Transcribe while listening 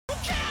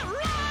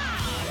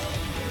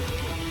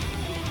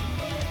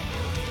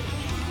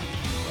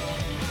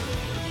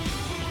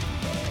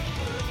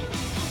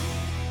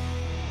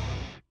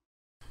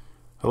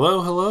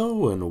Hello,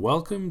 hello, and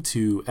welcome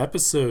to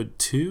episode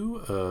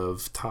 2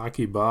 of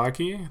Talki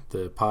Baki,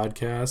 the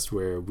podcast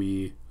where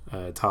we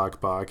talk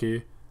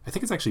Baki. I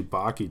think it's actually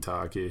Baki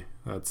Talki.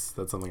 That's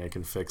something I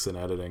can fix in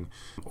editing,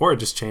 or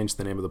just change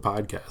the name of the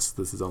podcast.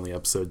 This is only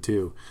episode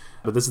 2,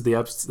 but this is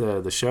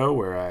the show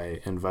where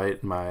I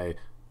invite my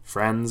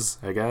friends,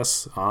 I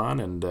guess, on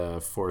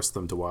and force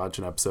them to watch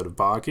an episode of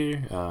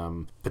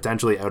Baki,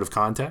 potentially out of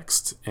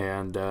context,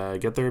 and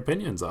get their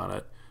opinions on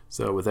it.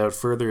 So without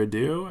further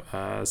ado,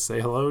 say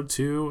hello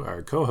to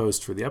our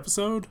co-host for the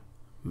episode,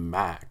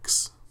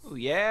 Max. Oh,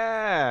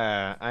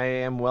 yeah, I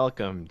am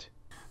welcomed.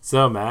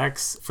 So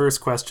Max, first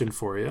question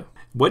for you.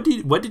 What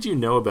did you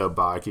know about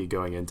Baki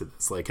going into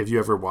this? Like, have you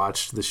ever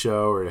watched the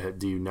show or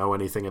do you know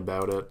anything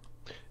about it?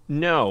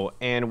 No,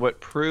 and what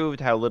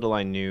proved how little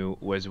I knew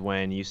was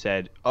when you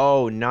said,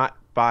 "Oh, not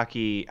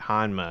Baki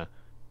Hanma,"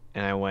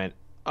 and I went,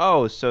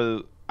 "Oh,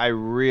 so I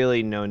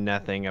really know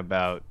nothing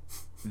about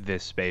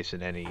this space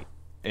in any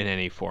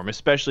form,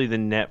 especially the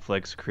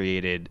Netflix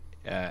created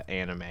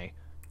anime."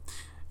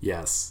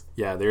 Yes.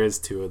 Yeah, there is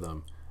two of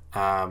them.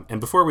 And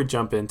before we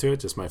jump into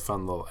it, just my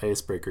fun little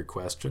icebreaker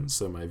question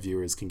so my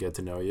viewers can get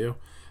to know you.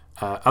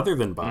 Other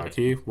than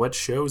Baki, what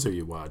shows are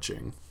you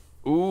watching?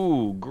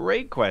 Ooh,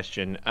 great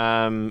question.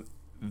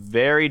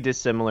 Very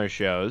dissimilar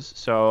shows.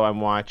 So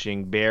I'm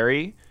watching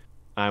Barry,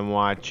 I'm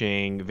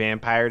watching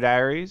Vampire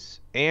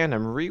Diaries, and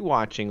I'm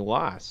rewatching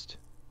Lost,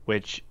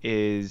 which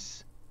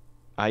is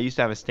I used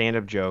to have a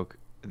stand-up joke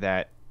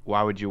that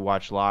why would you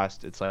watch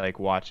Lost? It's like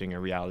watching a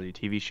reality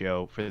TV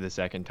show for the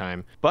second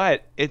time,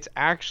 but it's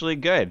actually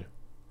good.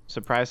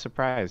 Surprise,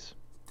 surprise.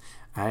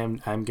 I'm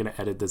gonna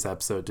edit this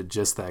episode to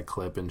just that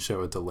clip and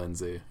show it to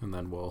Lindsay, and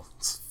then we'll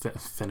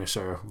finish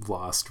our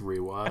Lost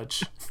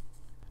rewatch.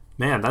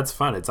 Man, that's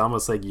fun. It's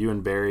almost like you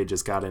and Barry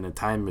just got in a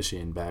time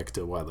machine back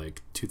to what,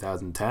 like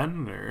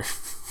 2010 or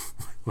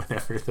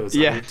whenever those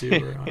Yeah. other two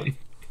were on.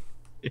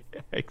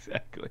 Yeah,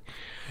 exactly.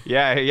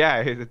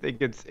 Yeah. I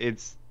think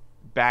it's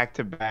back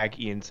to back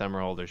Ian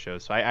Somerhalder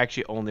shows. So I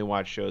actually only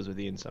watch shows with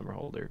Ian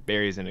Somerhalder.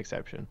 Barry's an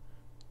exception.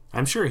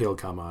 I'm sure he'll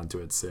come on to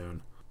it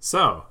soon.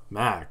 So,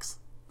 Max,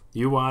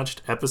 you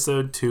watched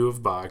episode 2 of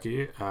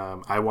Baki.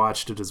 I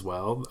watched it as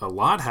well. A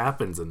lot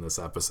happens in this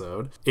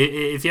episode.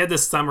 If you had to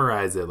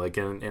summarize it, like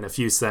in a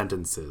few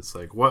sentences,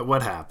 like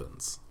what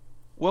happens?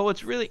 Well,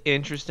 what's really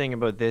interesting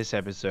about this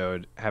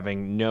episode,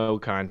 having no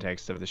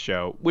context of the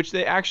show, which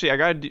they actually, I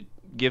gotta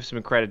give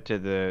some credit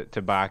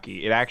to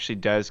Baki. It actually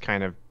does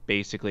kind of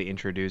basically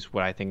introduce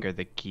what I think are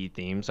the key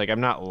themes. Like,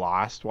 I'm not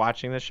lost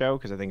watching the show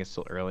because I think it's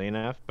still early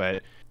enough,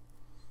 but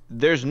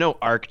there's no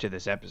arc to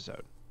this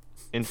episode.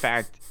 In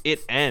fact, it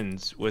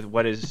ends with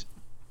what is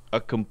a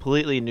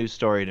completely new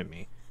story to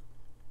me,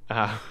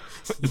 uh,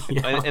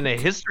 Yeah. and a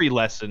history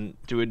lesson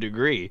to a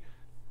degree.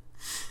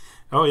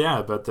 Oh yeah,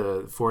 about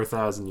the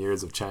 4,000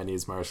 years of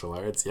Chinese martial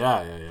arts.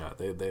 Yeah.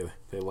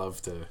 They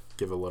love to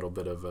give a little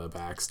bit of a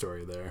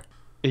backstory there.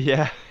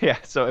 Yeah.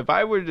 So if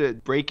I were to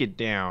break it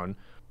down,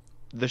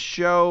 the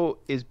show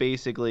is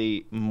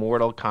basically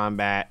Mortal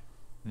Kombat,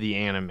 the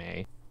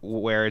anime,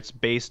 where it's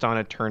based on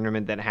a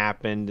tournament that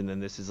happened, and then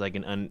this is like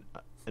an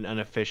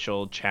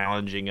unofficial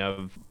challenging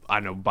of, I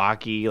don't know,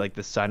 Baki, like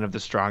the son of the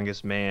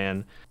strongest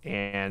man.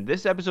 And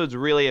this episode's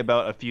really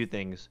about a few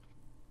things: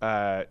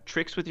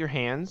 tricks with your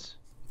hands,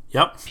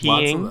 Yep, lots of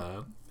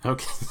peeing, that.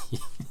 Okay.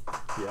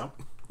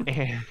 Yep.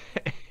 and,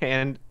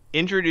 and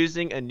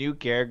introducing a new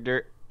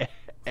character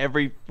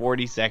every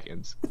 40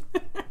 seconds.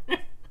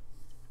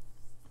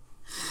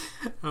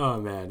 Oh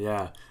man,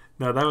 yeah.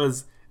 No, that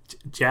was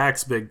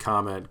Jack's big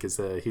comment because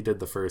he did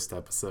the first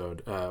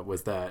episode.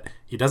 Was that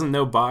he doesn't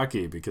know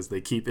Baki because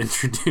they keep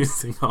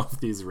introducing all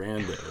of these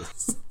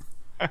randos.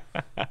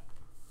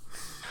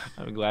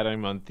 I'm glad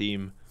I'm on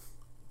theme.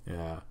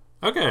 Yeah.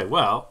 Okay.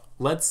 Well,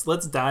 let's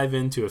dive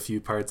into a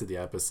few parts of the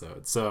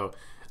episode. So,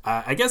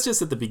 I guess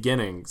just at the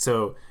beginning.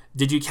 So,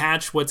 did you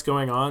catch what's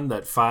going on?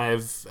 That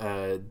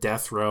 5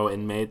 death row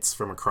inmates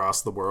from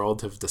across the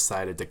world have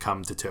decided to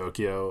come to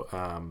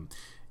Tokyo,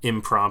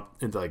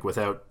 impromptu, like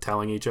without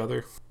telling each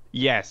other.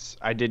 Yes,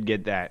 I did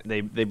get that.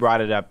 They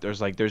brought it up.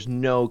 There's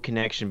no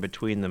connection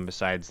between them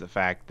besides the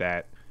fact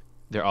that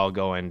they're all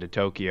going to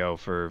Tokyo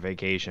for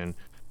vacation.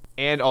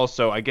 And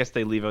also, I guess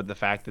they leave out the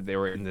fact that they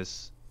were in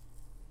this,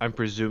 I'm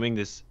presuming,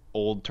 this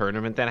old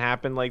tournament that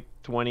happened like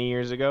 20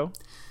 years ago.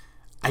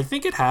 I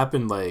think it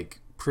happened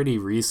like pretty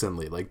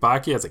recently. Like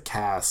Baki has a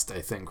cast,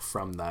 I think,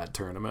 from that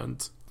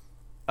tournament.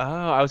 Oh,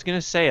 I was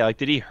gonna say, like,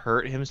 did he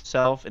hurt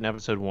himself in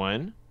episode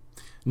 1?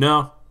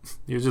 No,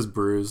 he was just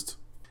bruised.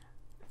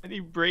 And he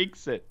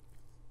breaks it.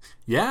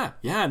 Yeah,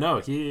 no,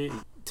 he.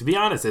 To be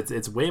honest,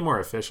 it's way more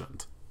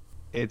efficient.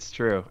 It's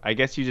true. I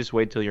guess you just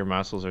wait till your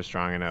muscles are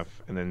strong enough,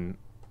 and then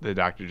the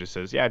doctor just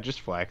says, "Yeah,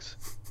 just flex."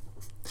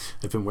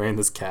 I've been wearing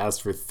this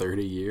cast for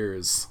 30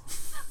 years.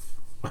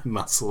 My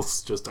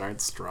muscles just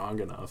aren't strong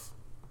enough.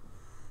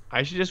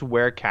 I should just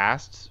wear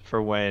casts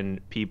for when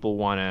people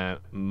want to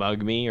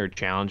mug me or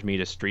challenge me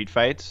to street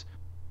fights,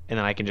 and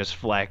then I can just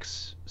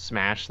flex,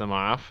 smash them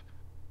off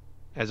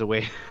as a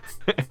way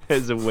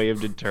as a way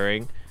of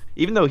deterring.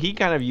 Even though he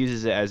kind of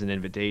uses it as an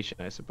invitation,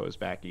 I suppose.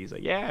 Baki, he's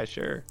like, yeah,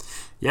 sure.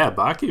 Yeah,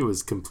 Baki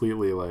was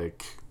completely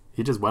like,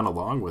 he just went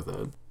along with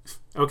it.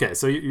 Okay,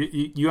 so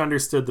you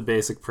understood the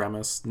basic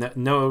premise.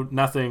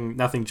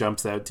 Nothing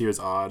jumps out to you as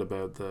odd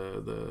about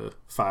the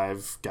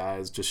five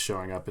guys just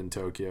showing up in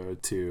Tokyo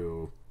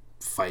to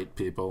fight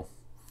people.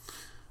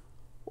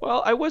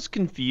 Well, I was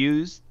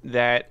confused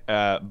that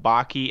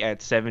Baki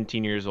at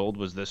 17 years old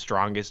was the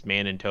strongest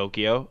man in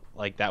Tokyo.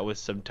 Like that was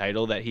some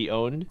title that he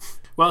owned.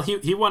 Well,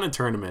 he won a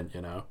tournament,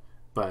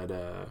 but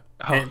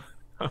and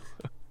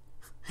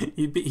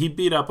he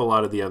beat up a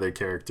lot of the other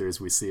characters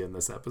we see in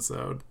this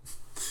episode.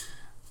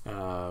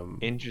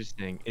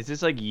 Interesting. Is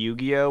this like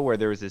Yu-Gi-Oh, where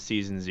there was a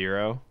season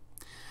 0?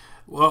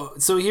 Well,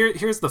 so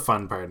here's the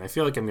fun part, and I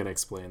feel like I'm going to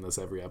explain this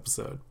every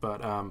episode.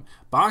 But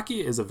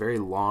Baki is a very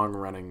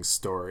long-running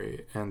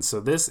story, and so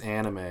this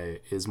anime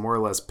is more or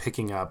less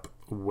picking up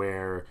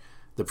where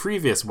the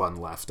previous one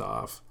left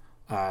off.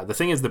 The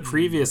thing is, the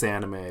previous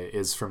anime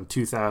is from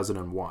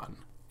 2001,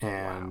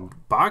 and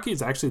Baki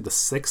is actually the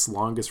 6th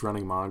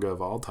longest-running manga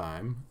of all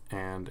time,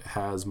 and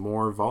has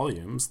more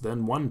volumes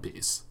than One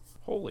Piece.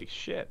 Holy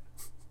shit.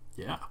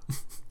 Yeah.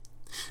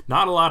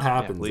 Not a lot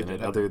happens in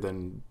it other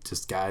than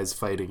just guys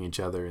fighting each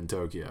other in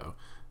Tokyo.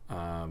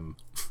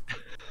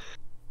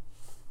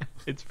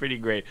 It's pretty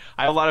great.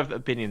 I have a lot of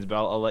opinions, but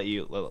I'll let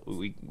you.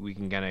 We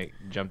can kind of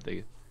jump to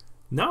it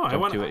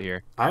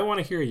here. I want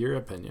to hear your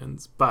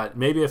opinions, but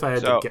maybe if I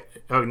had to get.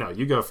 Oh no,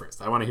 you go first.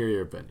 I want to hear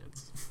your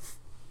opinions.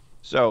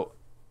 So,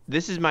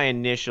 this is my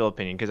initial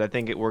opinion because I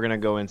think we're gonna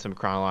go in some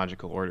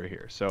chronological order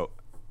here. So,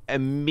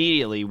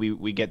 immediately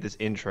we get this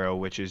intro,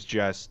 which is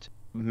just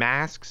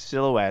masks,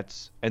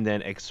 silhouettes, and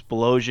then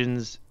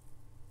explosions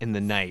in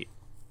the night,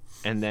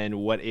 and then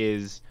what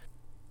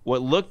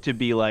looked to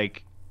be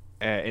like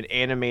an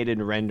animated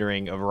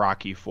rendering of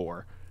Rocky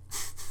 4,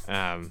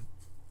 and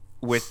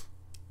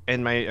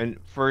my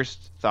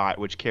first thought,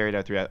 which carried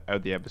out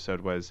throughout the episode,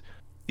 was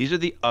these are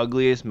the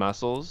ugliest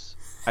muscles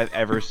I've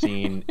ever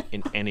seen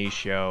in any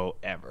show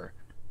ever.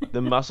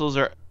 The muscles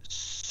are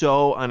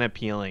so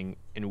unappealing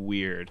and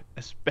weird,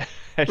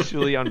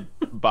 especially on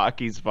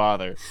Baki's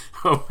father.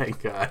 Oh my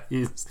god,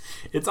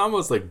 it's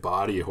almost like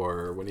body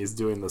horror when he's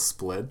doing the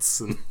splits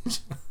and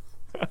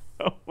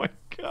oh my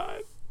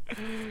god.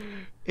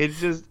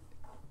 It's just,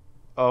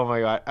 oh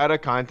my god, out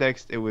of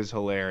context it was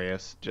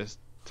hilarious just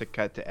to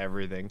cut to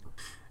everything.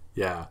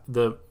 Yeah,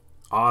 the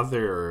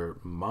author or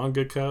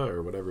mangaka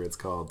or whatever it's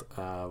called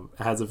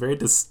has a very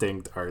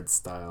distinct art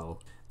style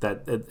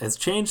that it has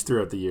changed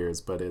throughout the years,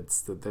 but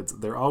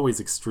they're always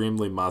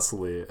extremely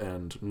muscly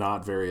and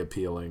not very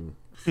appealing.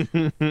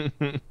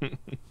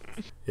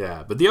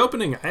 Yeah, but the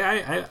opening,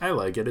 I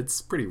like it.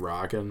 It's pretty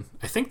rockin'.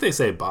 I think they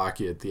say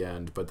Baki at the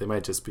end, but they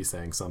might just be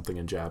saying something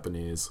in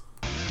Japanese.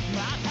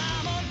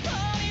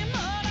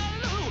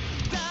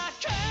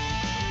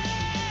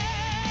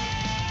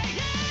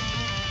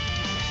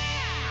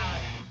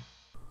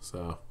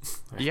 So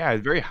yeah,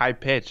 it's very high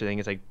pitched. I think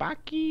it's like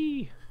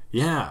Baki.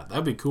 Yeah,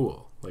 that'd be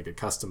cool. Like a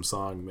custom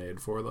song made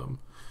for them.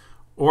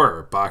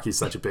 Or Baki's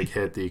such a big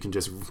hit that you can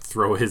just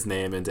throw his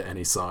name into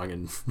any song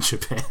in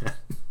Japan.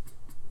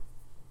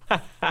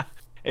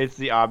 It's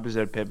the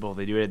opposite of Pitbull.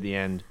 They do it at the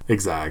end.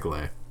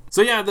 Exactly.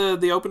 So yeah,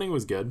 the opening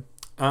was good.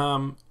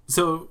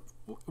 So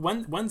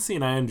one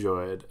scene I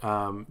enjoyed.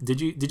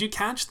 Did you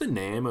catch the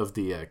name of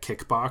the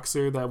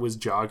kickboxer that was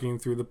jogging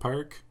through the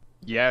park?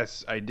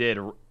 Yes, I did.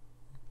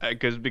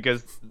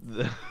 Because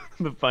the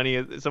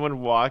funniest,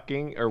 someone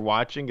walking or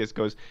watching just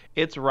goes,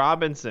 "It's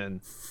Robinson."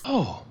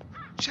 Oh,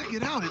 check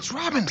it out! It's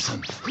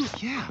Robinson.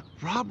 Yeah,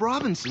 Rob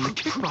Robinson, the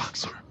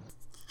kickboxer.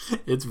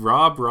 It's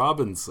Rob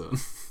Robinson.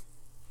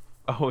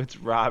 Oh, it's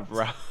Rob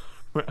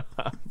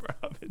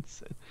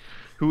Robinson,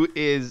 who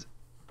is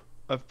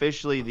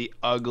officially the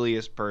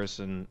ugliest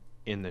person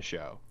in the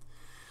show.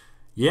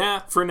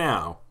 Yeah, for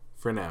now.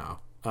 For now.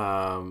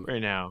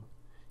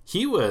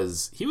 He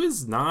was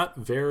not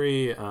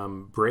very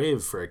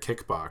brave for a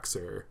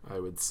kickboxer, I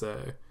would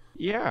say.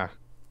 Yeah,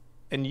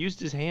 and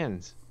used his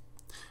hands.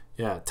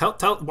 Yeah,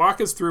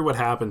 walk us through what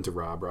happened to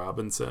Rob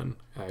Robinson,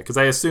 because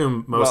I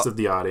assume most of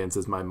the audience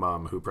is my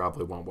mom, who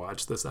probably won't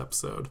watch this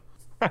episode.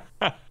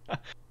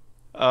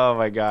 Oh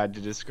my god,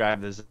 to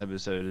describe this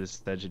episode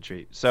is such a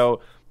treat.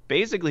 So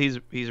basically,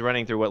 he's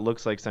running through what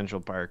looks like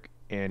Central Park,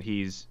 and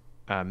he's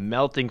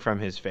melting from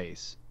his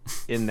face.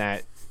 In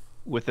that,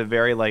 with a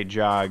very light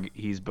jog,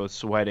 he's both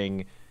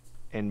sweating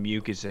and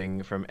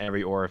mucusing from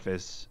every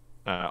orifice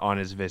on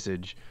his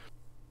visage.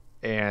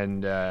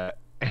 And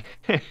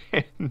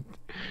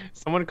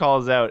someone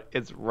calls out,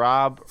 "It's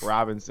Rob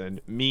Robinson."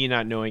 Me,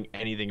 not knowing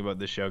anything about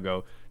the show,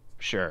 go,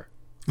 "Sure."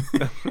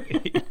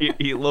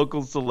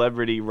 Local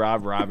celebrity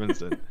Rob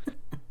Robinson.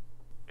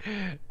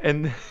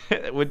 And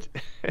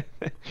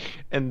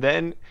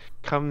then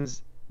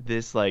comes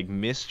this like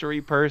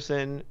mystery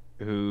person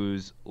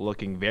who's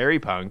looking very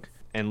punk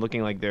and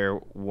looking like they're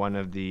one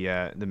of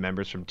the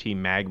members from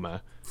Team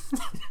Magma.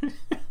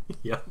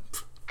 Yep.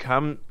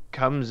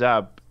 Comes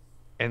up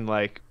and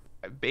like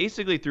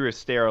basically through a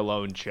stare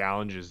alone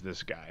challenges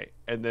this guy,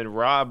 and then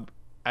Rob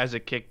as a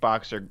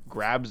kickboxer,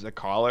 grabs the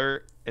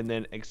collar and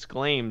then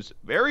exclaims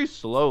very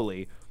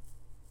slowly,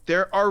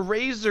 "There are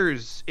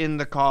razors in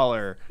the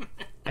collar."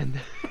 And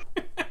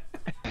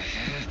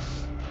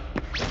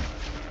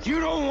You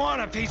don't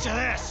want a piece of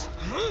this.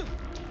 Huh?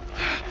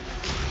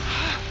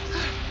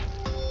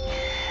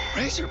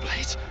 Razor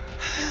blades?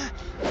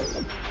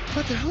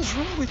 What the hell's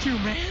wrong with you,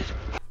 man?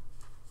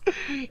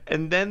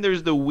 and then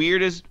there's the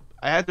weirdest.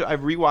 I've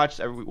watched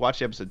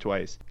the episode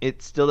twice.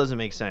 It still doesn't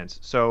make sense.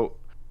 So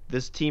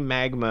this Team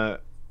Magma,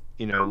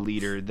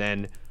 leader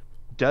then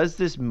does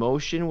this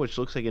motion which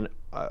looks like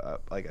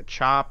like a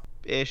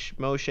chop-ish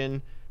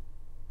motion,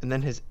 and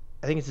then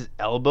I think it's his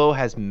elbow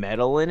has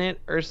metal in it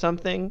or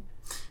something,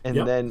 and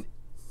then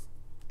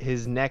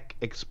his neck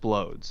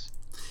explodes.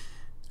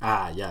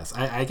 Yes,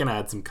 I can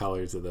add some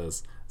color to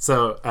this.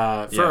 So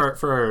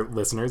for our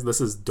listeners,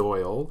 this is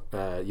Doyle.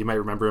 You might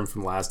remember him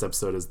from last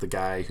episode as the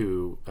guy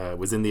who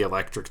was in the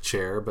electric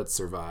chair but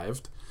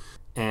survived.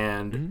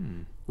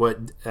 And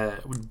what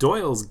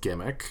Doyle's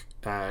gimmick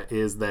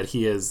is that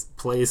he has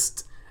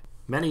placed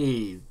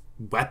many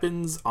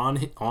weapons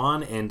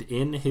on and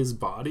in his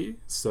body.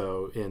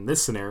 So in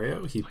this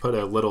scenario, he put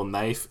a little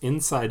knife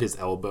inside his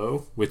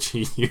elbow, which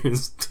he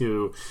used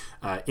to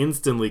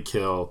instantly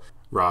kill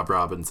Rob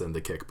Robinson,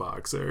 the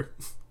kickboxer.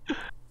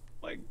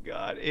 My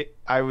God,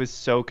 I was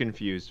so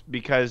confused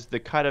because the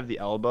cut of the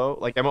elbow,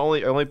 like I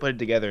only put it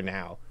together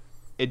now.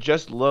 It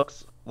just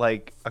looks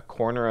like a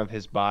corner of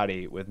his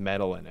body with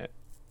metal in it,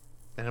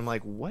 and I'm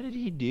like, what did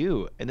he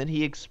do? And then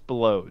he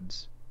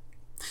explodes.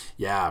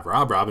 Yeah,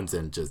 Rob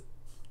Robinson just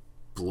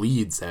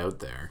bleeds out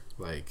there.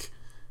 Like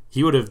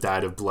he would have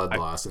died of blood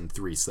loss in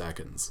 3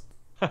 seconds.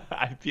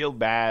 I feel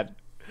bad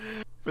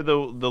for the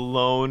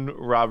lone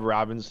Rob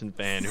Robinson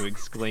fan who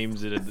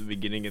exclaims it at the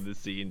beginning of the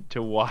scene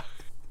to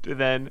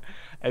then,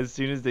 as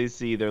soon as they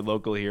see their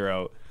local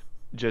hero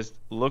just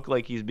look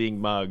like he's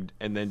being mugged,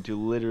 and then to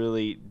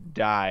literally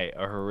die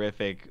a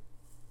horrific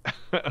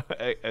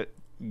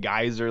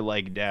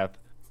geyser-like death.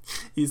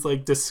 He's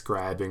like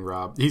describing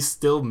he's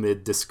still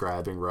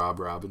mid-describing Rob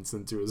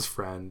Robinson to his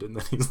friend, and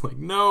then he's like,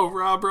 "No,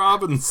 Rob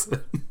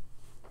Robinson."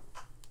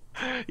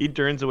 He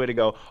turns away to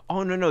go,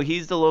 "Oh, no,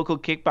 he's the local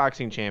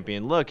kickboxing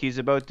champion. Look, he's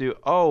about to...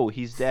 Oh,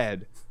 he's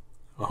dead."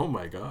 Oh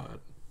my God.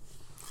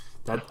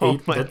 That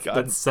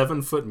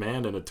 7-foot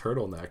man in a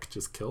turtleneck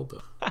just killed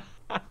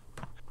him.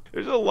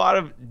 There's a lot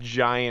of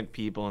giant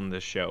people in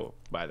this show,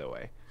 by the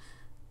way.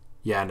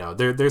 Yeah, no,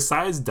 their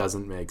size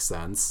doesn't make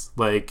sense.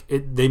 Like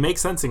they make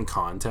sense in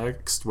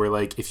context where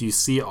like if you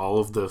see all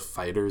of the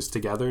fighters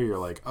together, you're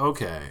like,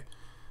 okay.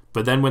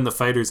 But then when the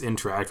fighters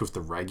interact with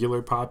the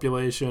regular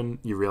population,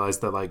 you realize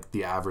that like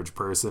the average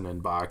person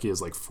in Baki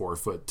is like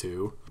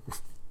 4'2".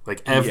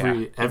 Like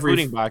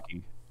including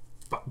Baki.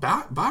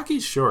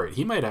 Baki's short.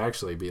 He might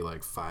actually be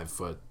like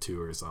 5'2"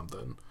 or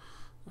something.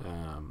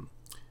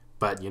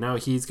 But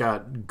he's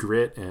got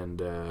grit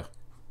and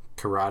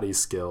karate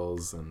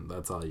skills, and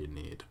that's all you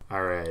need.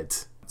 All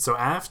right. So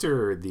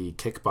after the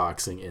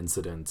kickboxing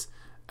incident,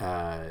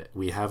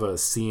 we have a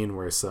scene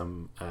where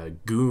some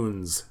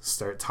goons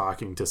start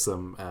talking to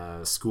some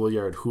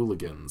schoolyard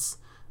hooligans.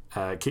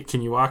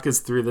 Can you walk us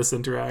through this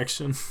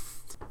interaction?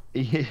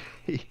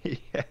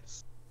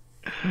 Yes.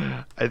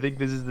 I think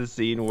this is the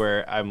scene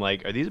where I'm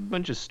like, are these a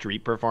bunch of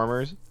street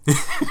performers?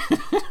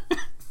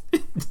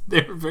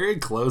 They're very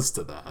close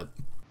to that.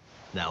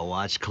 Now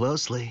watch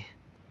closely.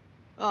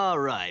 All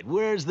right,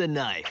 where's the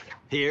knife?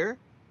 Here?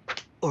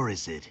 Or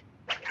is it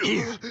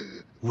here?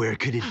 Where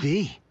could it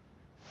be?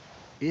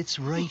 It's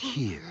right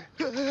here.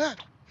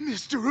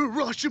 Mr.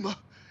 Hiroshima,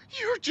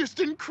 you're just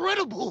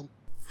incredible.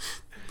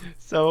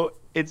 So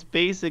it's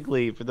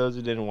basically, for those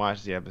who didn't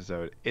watch the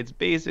episode, it's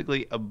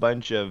basically a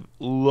bunch of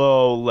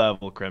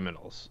low-level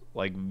criminals,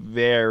 like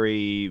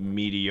very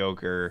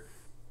mediocre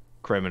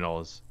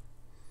criminals,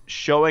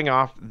 showing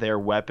off their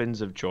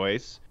weapons of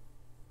choice.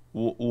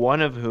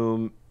 One of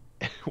whom,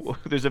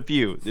 there's a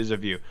few.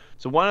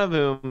 So one of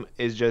whom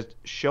is just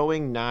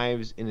showing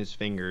knives in his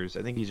fingers.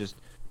 I think he's just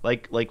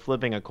like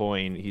flipping a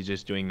coin. He's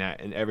just doing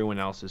that, and everyone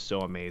else is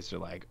so amazed. They're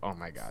like, "Oh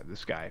my God,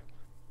 this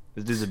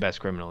is the best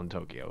criminal in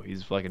Tokyo.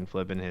 He's fucking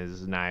flipping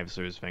his knives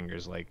through his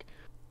fingers like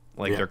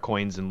they're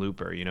coins in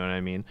Looper." You know what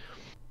I mean?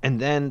 And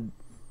then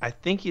I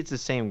think it's the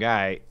same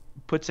guy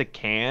puts a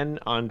can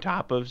on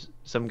top of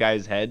some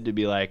guy's head to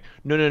be like,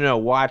 no,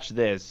 watch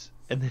this.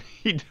 And then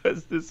he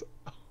does this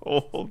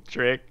whole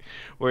trick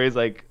where he's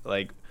like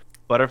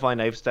butterfly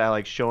knife style,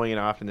 like showing it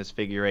off in this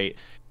figure 8,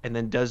 and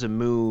then does a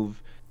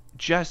move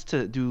just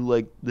to do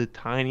like the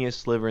tiniest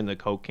sliver in the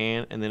Coke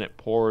can, and then it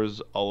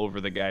pours all over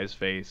the guy's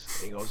face.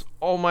 And he goes,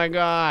 "Oh my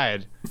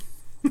God!"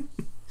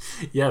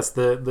 Yes,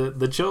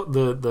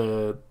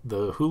 the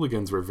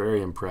hooligans were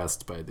very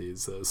impressed by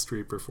these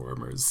street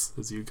performers,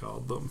 as you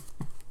called them.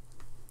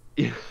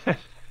 Yeah.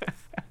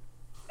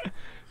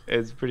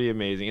 It's pretty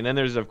amazing. And then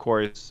there's, of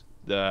course,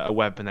 a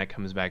weapon that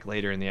comes back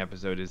later in the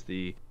episode is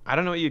I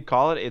don't know what you'd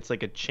call it. It's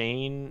like a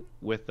chain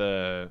with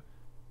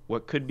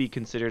what could be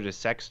considered a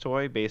sex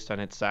toy based on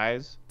its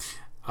size.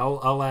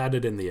 I'll add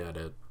it in the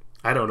edit.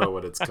 I don't know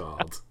what it's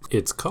called.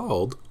 It's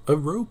called a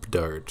rope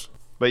dart.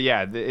 But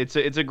yeah, it's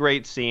a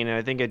great scene, and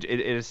I think it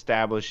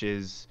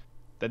establishes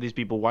that these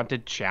people want to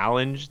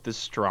challenge the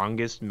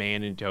strongest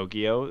man in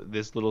Tokyo,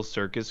 this little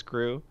circus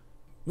crew.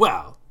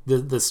 Well,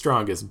 the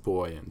strongest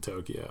boy in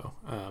Tokyo.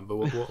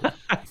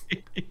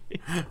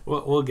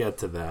 But we'll get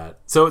to that.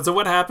 So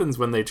what happens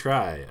when they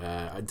try?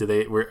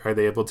 Are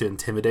they able to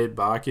intimidate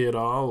Baki at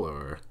all,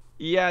 or?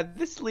 Yeah,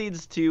 this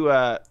leads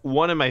to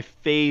one of my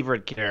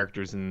favorite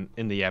characters in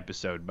the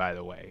episode, by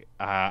the way.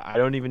 I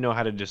don't even know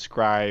how to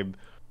describe,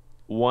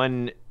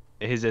 one,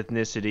 his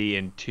ethnicity,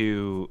 and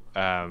two,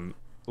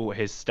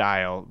 his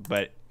style,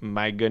 but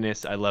my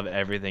goodness, I love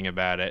everything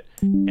about it,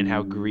 and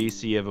how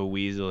greasy of a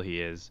weasel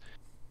he is.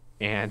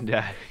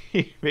 And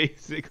he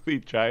basically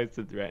tries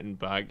to threaten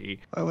Baki.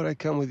 Why would I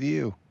come with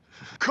you?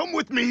 Come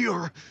with me,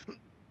 or...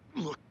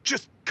 Look,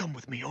 just come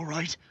with me, all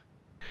right?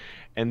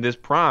 And this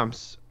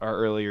prompts our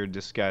earlier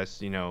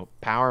discussed,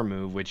 power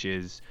move, which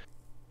is,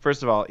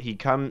 first of all, he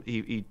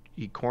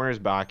corners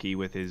Baki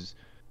with his,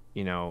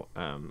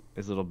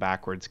 his little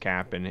backwards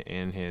cap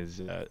and his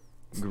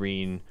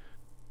green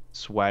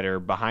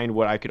sweater behind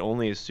what I could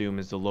only assume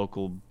is the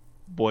local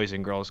Boys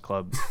and Girls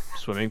Club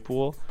swimming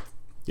pool.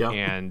 Yeah.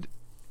 And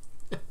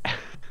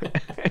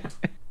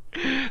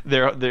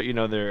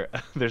they're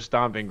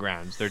stomping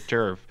grounds, their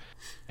turf.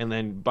 And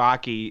then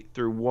Baki,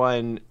 through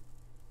one,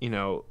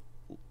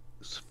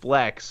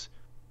 flex,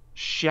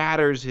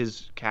 shatters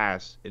his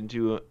cast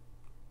into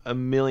a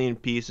million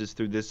pieces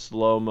through this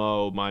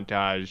slow-mo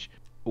montage,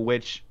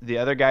 which the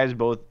other guys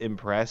both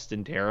impressed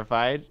and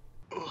terrified.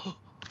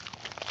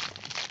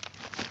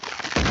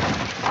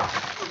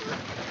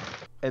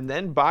 And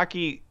then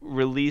Baki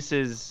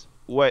releases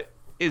what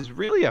is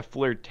really a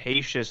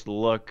flirtatious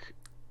look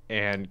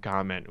and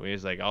comment where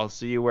he's like, "I'll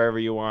see you wherever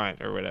you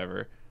want," or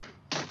whatever.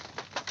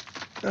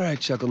 All right,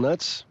 Chuckle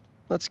Nuts,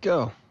 let's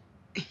go.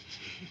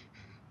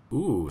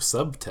 Ooh,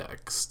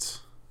 subtext.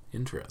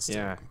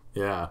 Interesting.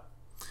 Yeah.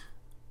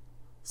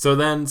 So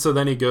then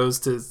he goes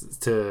to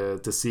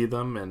see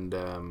them, and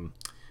it's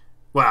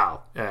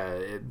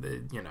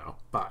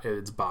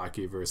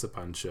Baki versus a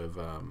bunch of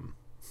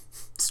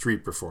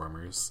street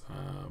performers.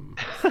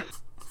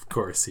 Of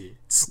course, he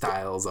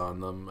styles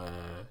on them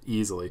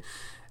easily.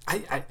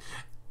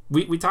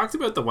 We talked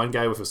about the one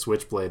guy with a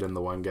switchblade and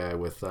the one guy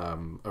with a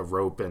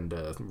rope and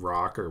a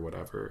rock or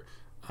whatever.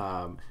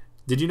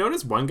 Did you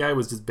notice one guy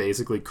was just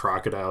basically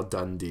Crocodile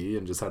Dundee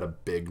and just had a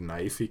big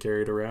knife he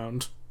carried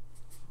around?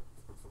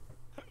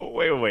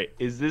 Wait.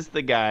 Is this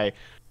the guy?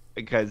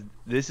 Because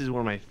this is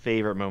one of my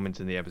favorite moments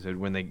in the episode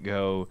when they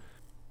go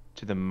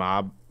to the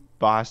mob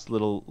boss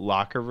little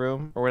locker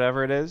room or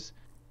whatever it is,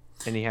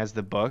 and he has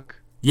the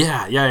book.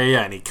 Yeah.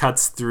 And he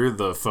cuts through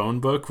the phone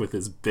book with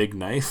his big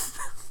knife.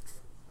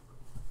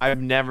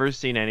 I've never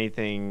seen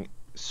anything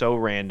so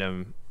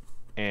random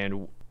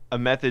and a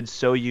method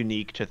so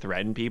unique to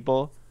threaten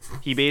people.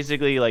 He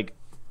basically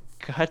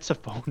cuts a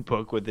phone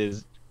book with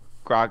his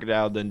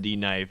Crocodile Dundee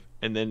knife,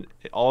 and then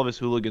all of his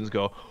hooligans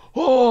go,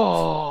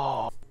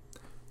 "Oh!"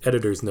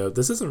 Editor's note: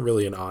 this isn't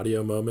really an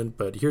audio moment,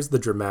 but here's the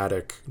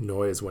dramatic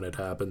noise when it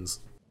happens.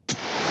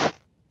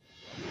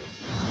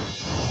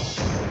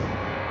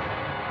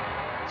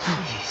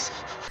 Jeez.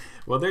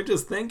 Well, they're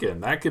just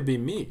thinking that could be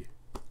me.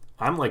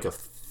 I'm like a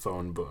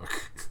phone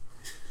book.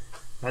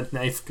 That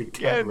knife could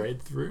cut right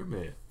through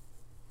me.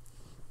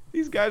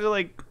 These guys are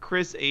like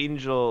Chris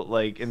Angel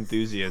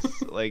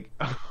enthusiasts.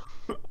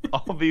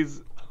 all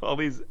these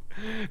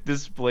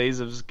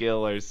displays of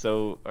skill are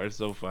so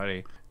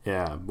funny.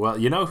 Yeah. Well,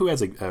 you know who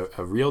has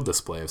a real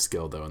display of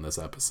skill though in this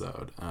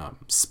episode?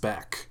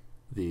 Spec,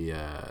 the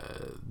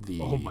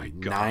Oh my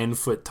God. 9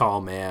 foot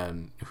tall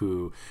man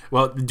who.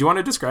 Well, do you want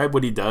to describe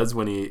what he does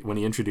when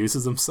he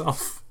introduces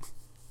himself?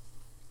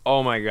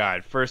 Oh my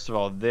God! First of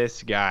all,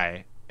 this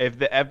guy. If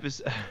the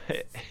episode,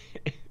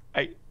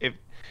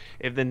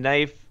 if the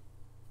knife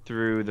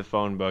through the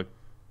phone book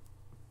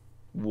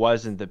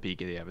wasn't the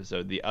peak of the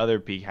episode, the other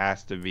peak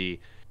has to be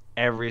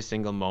every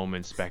single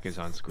moment Spec is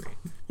on screen.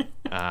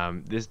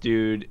 This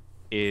dude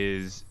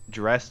is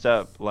dressed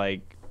up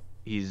like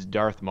he's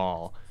Darth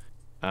Maul.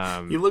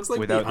 He looks like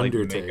without, the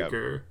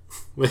Undertaker,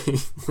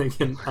 like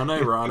an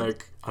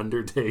unironic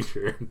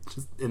Undertaker,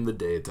 just in the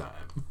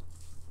daytime.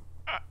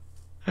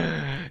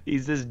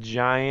 He's this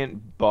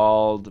giant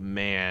bald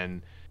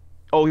man.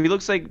 Oh, he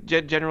looks like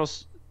General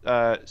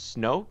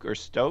Snoke or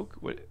Stoke.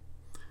 What?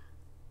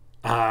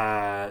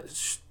 Yeah.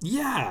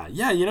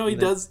 You know, he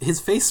does. His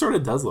face sort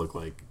of does look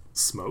like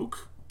Snoke.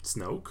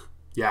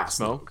 Yeah,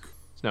 Snoke.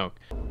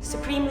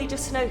 Supremely to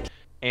Snoke.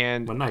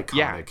 And an iconic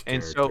character.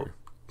 And so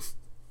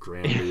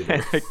grand leader.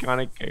 An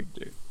iconic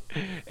character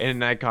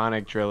in an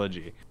iconic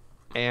trilogy.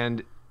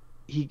 And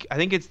I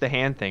think it's the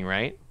hand thing,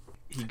 right?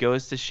 He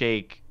goes to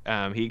shake.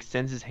 He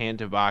extends his hand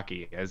to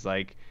Baki as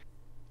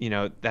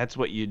that's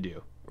what you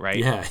do, right?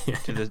 Yeah.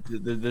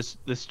 To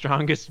the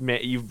strongest man.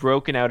 You've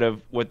broken out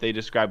of what they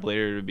describe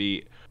later to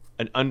be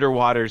an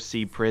underwater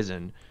sea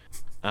prison.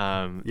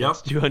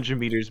 It's 200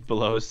 meters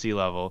below sea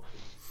level.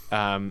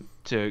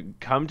 To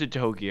come to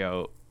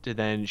Tokyo to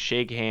then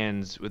shake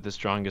hands with the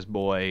strongest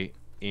boy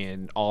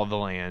in all the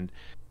land.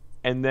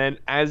 And then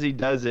as he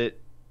does it,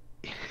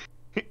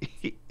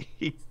 he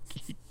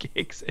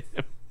kicks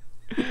him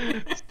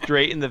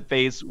straight in the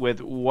face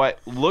with what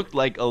looked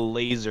like a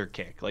laser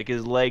kick. Like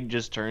his leg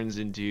just turns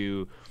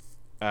into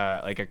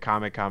like a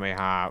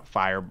Kamehameha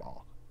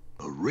fireball.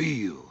 A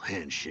real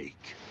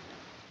handshake.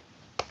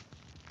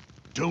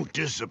 Don't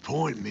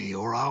disappoint me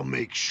or I'll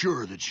make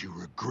sure that you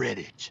regret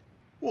it.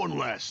 One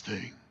last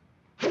thing.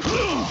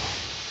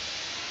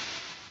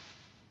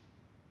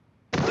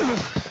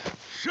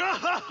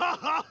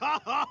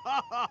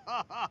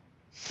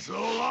 So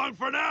long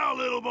for now,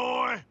 little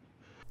boy.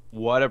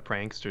 What a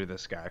prankster,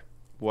 this guy.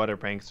 What a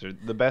prankster.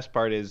 The best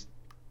part is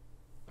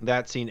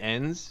that scene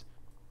ends.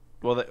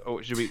 Well,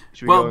 should we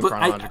go in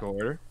chronological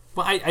order?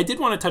 Well, I did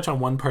want to touch on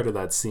one part of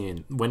that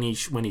scene when he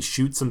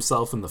shoots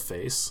himself in the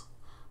face.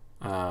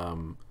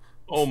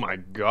 Oh my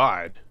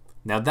god.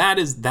 Now that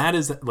is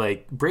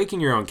like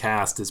breaking your own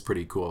cast is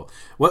pretty cool.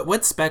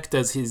 What Spec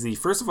does is he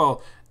first of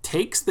all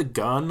takes the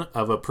gun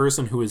of a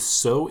person who is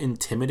so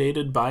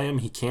intimidated by him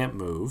he can't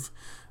move,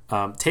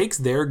 takes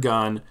their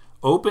gun,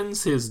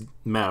 opens his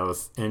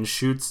mouth and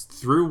shoots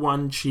through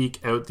one cheek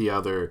out the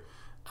other,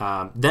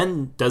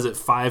 then does it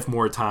 5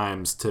 more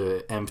times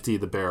to empty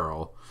the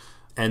barrel,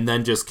 and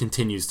then just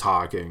continues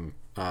talking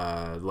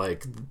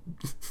like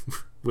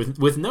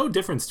with no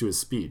difference to his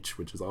speech,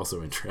 which is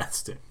also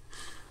interesting.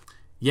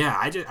 Yeah,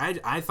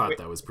 I thought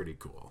that was pretty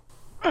cool.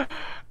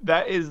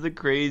 That is the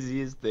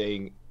craziest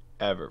thing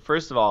ever.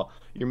 First of all,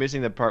 you're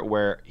missing the part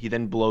where he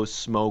then blows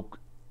smoke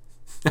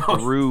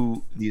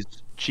through these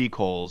cheek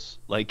holes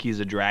like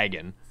he's a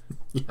dragon.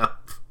 Yep.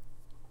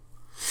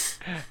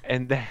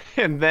 And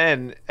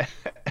then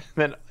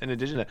in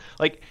addition to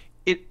like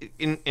it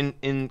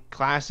in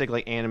classic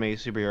like anime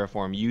superhero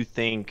form,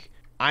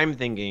 I'm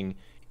thinking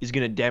he's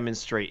gonna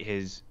demonstrate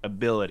his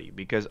ability,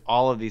 because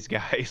all of these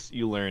guys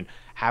you learn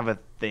have a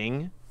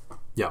thing.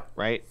 Yeah.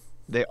 Right?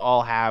 They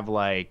all have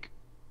like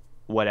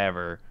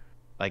whatever,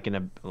 like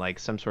like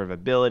some sort of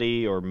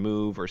ability or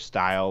move or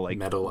style, like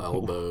metal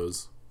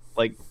elbows.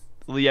 Like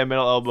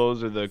metal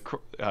elbows, or the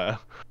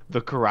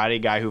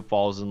karate guy who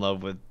falls in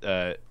love with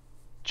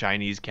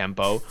Chinese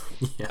Kempo.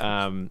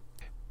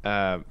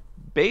 Yeah.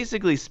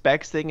 Basically,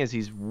 Spec's thing is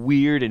he's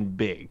weird and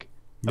big.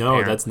 No,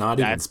 Apparently. that's not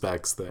even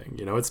Spec's thing.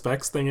 You know what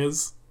Spec's thing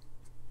is?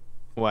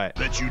 What?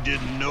 Bet you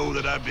didn't know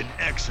that I've been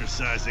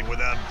exercising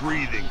without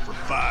breathing for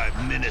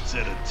 5 minutes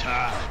at a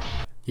time.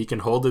 He can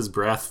hold his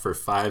breath for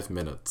 5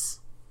 minutes.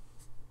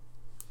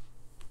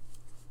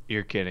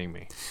 You're kidding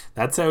me.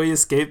 That's how he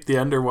escaped the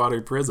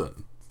underwater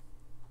prison.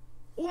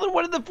 Well, then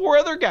what did the 4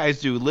 other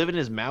guys do? Live in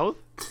his mouth?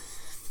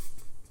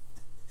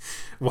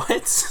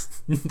 What?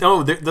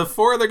 No, the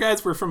 4 other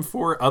guys were from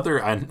 4 other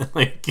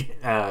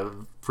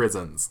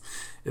prisons.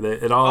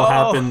 It all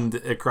happened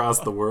across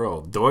the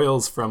world.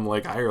 Doyle's from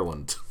like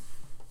Ireland.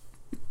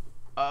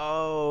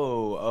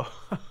 Oh.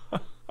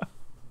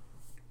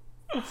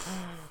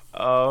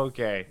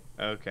 Okay,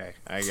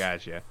 I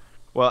gotcha.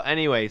 Well,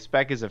 anyway,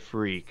 Spec is a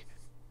freak,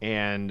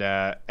 and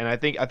I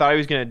thought he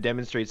was gonna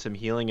demonstrate some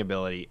healing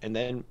ability, and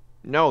then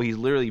no, he's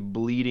literally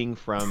bleeding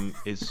from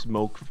his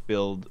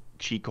smoke-filled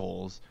cheek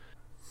holes,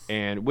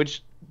 and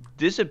which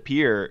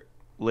disappear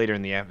later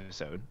in the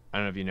episode. I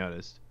don't know if you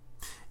noticed.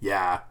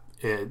 Yeah.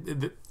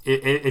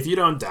 If you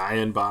don't die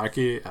in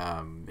Baki,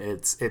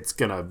 it's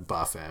gonna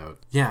buff out.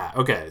 Yeah,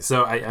 okay,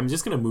 so I'm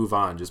just gonna move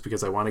on just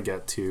because I want to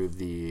get to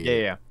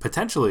the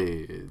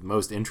potentially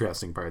most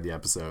interesting part of the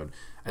episode.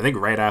 I think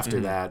right after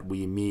that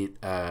we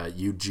meet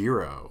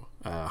Yujiro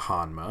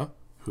Hanma,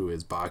 who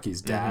is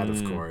Baki's dad,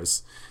 of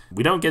course.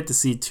 We don't get to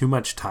see too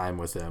much time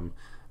with him.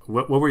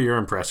 What were your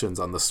impressions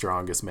on the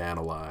strongest man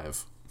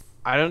alive?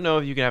 I don't know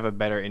if you can have a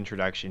better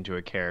introduction to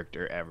a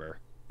character ever.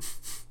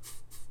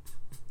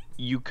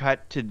 You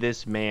cut to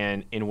this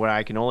man in what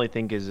I can only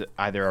think is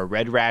either a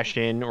Red Rash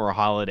Inn or a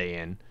Holiday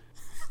Inn.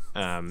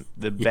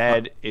 The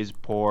bed is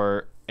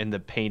poor and the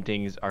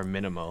paintings are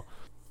minimal.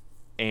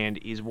 And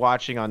he's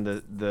watching on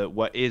the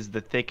what is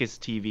the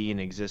thickest TV in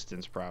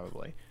existence,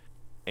 probably.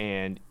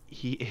 And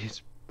he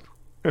is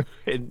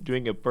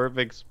doing a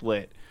perfect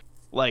split,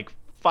 like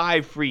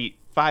 5 feet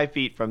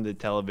from the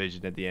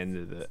television at the end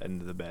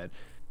of the bed.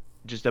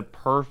 Just a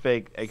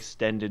perfect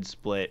extended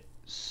split.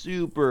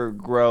 Super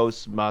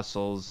gross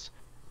muscles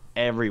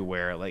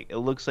everywhere. Like it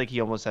looks like he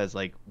almost has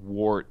like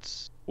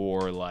warts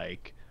or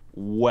like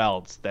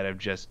welts that have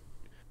just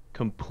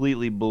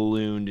completely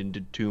ballooned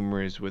into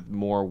tumors with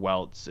more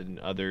welts and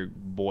other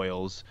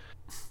boils.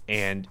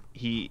 And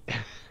he's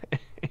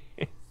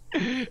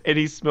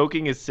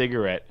smoking a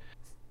cigarette.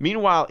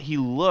 Meanwhile, he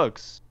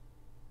looks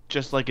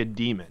just like a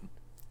demon.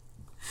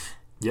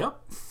 Yep.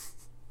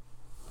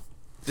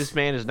 This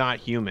man is not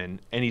human,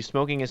 and he's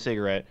smoking a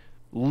cigarette,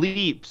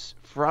 leaps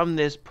from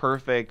this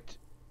perfect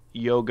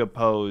yoga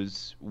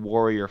pose,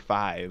 Warrior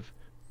 5,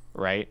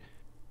 right?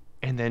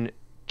 And then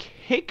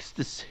kicks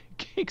the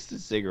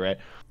cigarette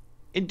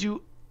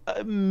into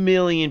a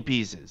million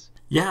pieces.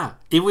 Yeah,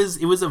 it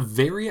was a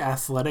very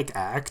athletic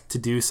act to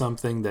do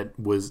something that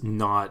was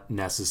not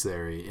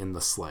necessary in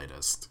the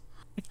slightest.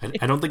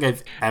 I don't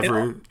think I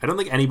don't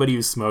think anybody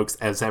who smokes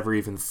has ever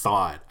even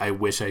thought, I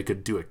wish I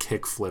could do a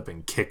kickflip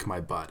and kick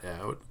my butt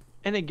out.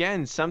 And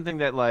again, something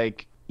that,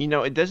 like,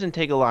 it doesn't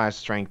take a lot of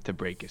strength to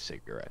break a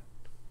cigarette.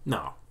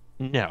 No.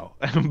 No.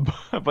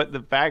 But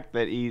the fact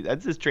that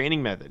that's his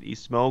training method. He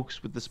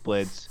smokes with the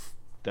splits,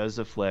 does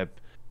a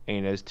flip,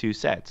 and does 2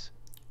 sets.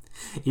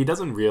 He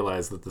doesn't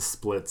realize that the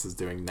splits is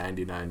doing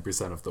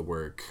 99% of the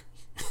work.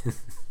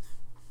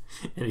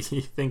 And he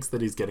thinks that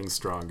he's getting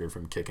stronger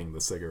from kicking the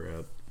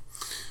cigarette.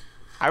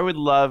 I would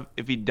love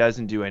if he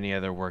doesn't do any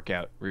other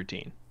workout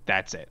routine.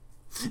 That's it.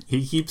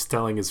 He keeps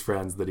telling his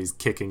friends that he's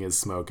kicking his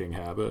smoking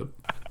habit.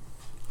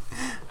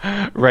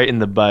 Right in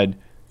the bud.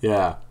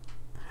 Yeah.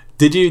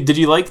 Did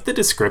you like the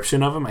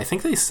description of him? I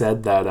think they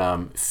said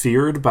that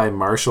feared by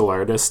martial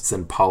artists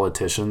and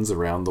politicians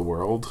around the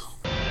world.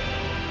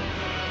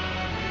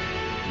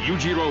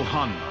 Yujiro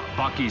Hanma,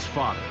 Baki's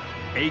father,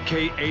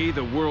 a.k.a.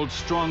 the world's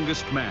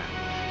strongest man.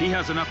 He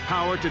has enough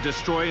power to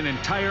destroy an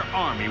entire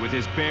army with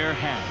his bare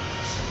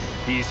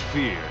hands. He's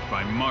feared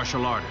by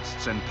martial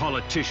artists and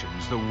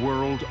politicians the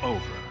world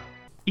over.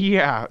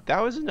 Yeah,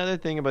 that was another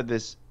thing about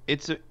this.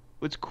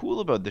 What's cool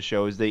about the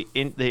show is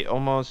they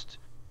almost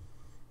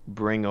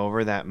bring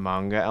over that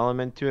manga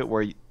element to it,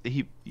 where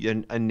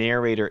a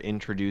narrator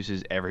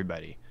introduces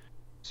everybody.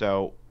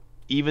 So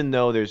even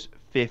though there's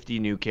 50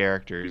 new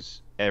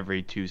characters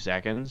every 2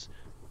 seconds,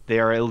 they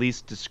are at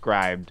least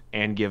described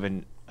and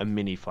given a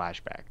mini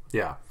flashback.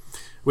 Yeah,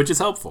 which is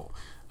helpful.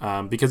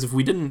 Because if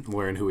we didn't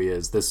learn who he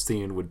is, this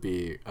scene would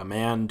be a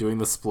man doing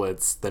the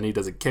splits, then he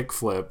does a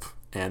kickflip,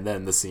 and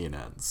then the scene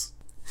ends.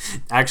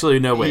 Actually,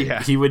 no, wait.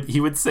 Yeah. He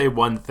would say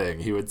one thing.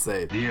 He would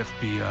say, "The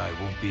FBI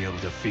won't be able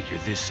to figure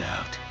this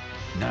out.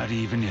 Not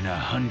even in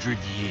 100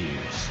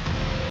 years."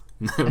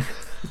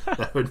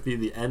 That would be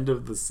the end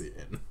of the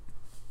scene.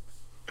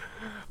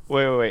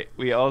 Wait.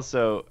 We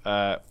also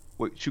can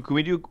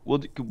we do?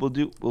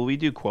 Will we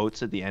do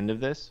quotes at the end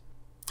of this?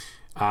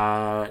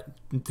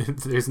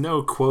 There's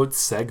no quotes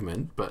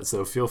segment, but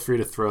so feel free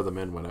to throw them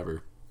in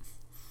whenever.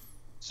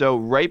 So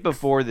right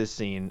before this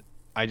scene,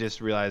 I just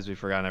realized we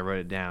forgot and I wrote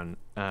it down.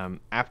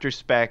 After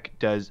Spec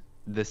does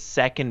the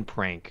second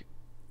prank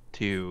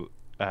to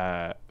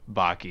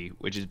Baki,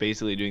 which is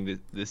basically doing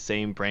the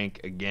same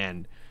prank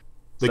again.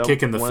 The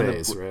kick in the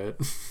face, right?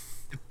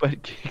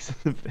 But kicks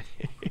in the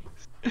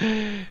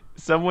face.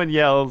 Someone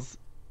yells,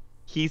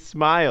 "He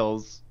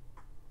smiles,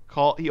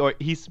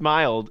 he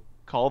smiled,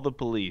 call the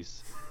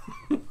police."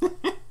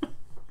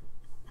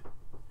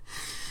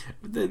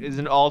 It's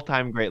an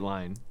all-time great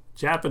line.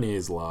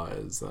 Japanese law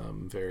is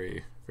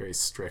very, very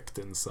strict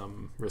in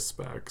some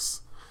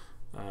respects.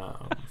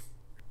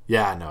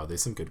 Yeah, no,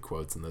 there's some good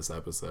quotes in this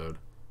episode.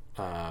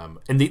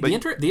 And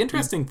the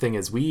interesting thing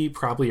is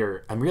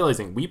I'm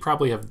realizing we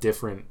probably have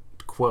different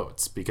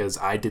quotes because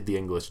I did the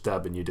English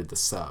dub and you did the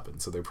sub,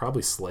 and so they're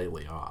probably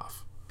slightly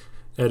off.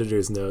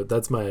 Editor's note,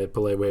 that's my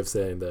polite way of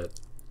saying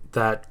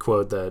that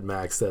quote that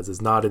Max says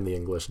is not in the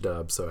English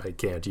dub, so I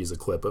can't use a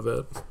clip of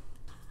it.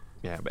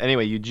 Yeah, but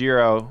anyway,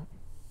 Yujiro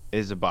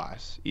is a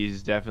boss.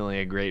 He's definitely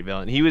a great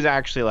villain. He was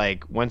actually,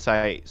 like, once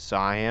I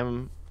saw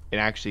him, it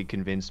actually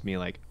convinced me,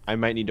 like, I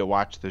might need to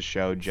watch the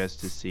show just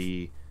to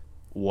see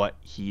what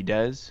he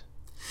does.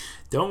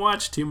 Don't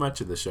watch too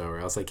much of the show or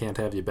else I can't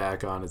have you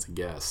back on as a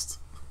guest.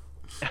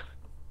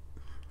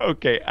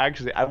 Okay,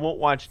 actually, I won't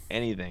watch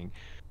anything.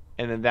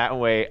 And then that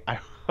way,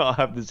 I'll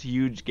have this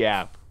huge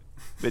gap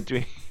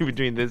between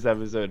this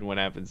episode and what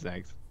happens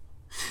next.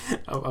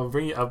 I'll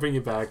bring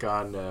you back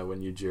on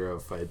when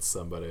Yujiro fights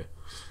somebody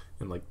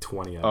in like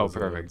 20 episodes. Oh,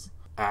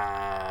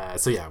 perfect.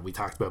 So yeah, we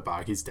talked about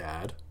Baki's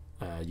dad,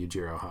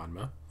 Yujiro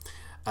Hanma.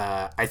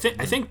 I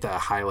think the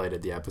highlight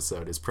of the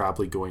episode is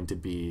probably going to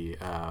be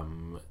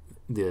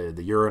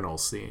the urinal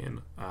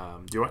scene.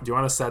 Do you want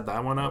to set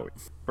that one up?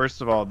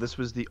 First of all, this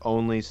was the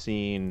only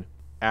scene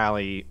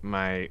Allie,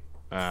 my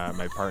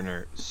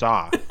partner,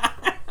 saw.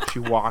 She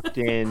walked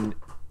in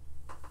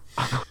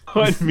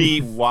on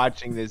me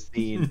watching this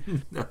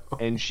scene, no.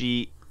 And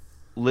she,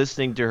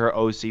 listening to her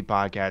OC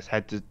podcast,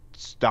 had to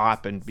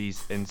stop and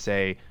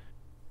say,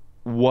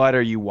 "What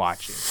are you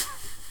watching?"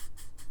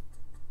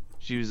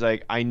 She was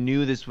like, "I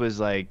knew this was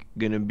like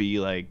gonna be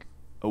like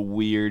a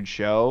weird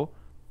show,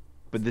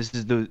 but this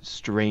is the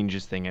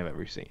strangest thing I've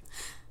ever seen."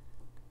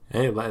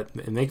 Hey,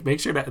 make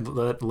sure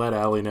to let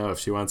Allie know if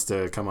she wants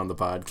to come on the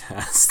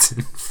podcast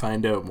and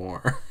find out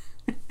more.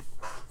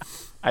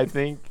 I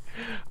think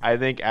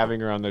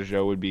having her on the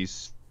show would be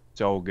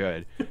so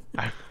good.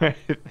 I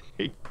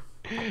think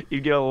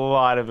you'd get a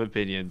lot of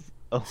opinions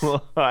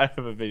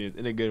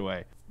in a good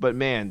way. But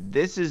man,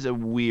 this is a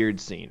weird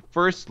scene.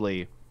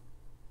 Firstly,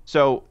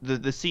 so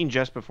the scene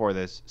just before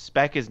this,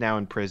 Spec is now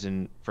in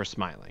prison for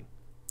smiling.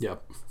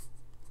 Yep.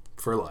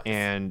 For life.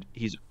 And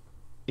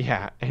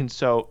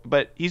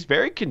but he's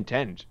very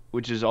content,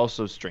 which is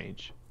also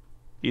strange.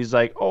 He's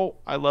like, "Oh,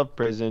 I love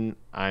prison.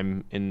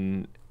 I'm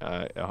in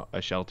a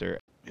shelter."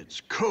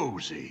 It's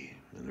cozy.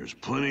 and there's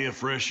plenty of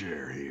fresh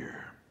air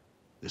here.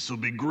 This will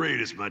be great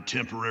as my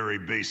temporary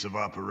base of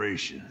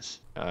operations.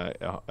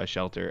 A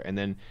shelter, and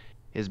then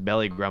his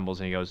belly grumbles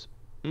and he goes,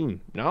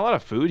 not a lot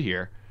of food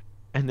here.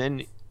 And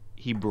then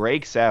he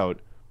breaks out,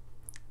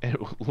 and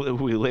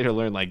we later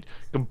learn, like,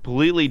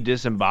 completely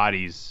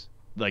disembodies,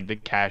 like, the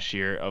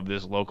cashier of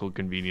this local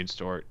convenience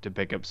store to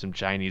pick up some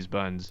Chinese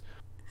buns,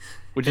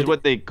 which is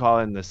what they call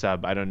in the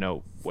sub. I don't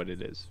know what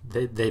it is.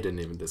 They didn't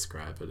even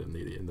describe it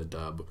in the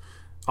dub.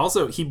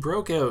 Also, he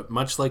broke out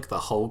much like the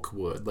Hulk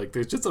would. Like,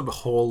 there's just a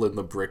hole in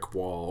the brick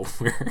wall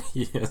where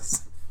he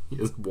has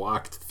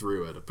walked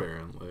through it,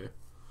 apparently.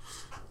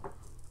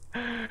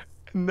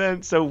 And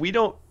then, so we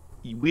don't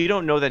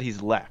know that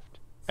he's left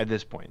at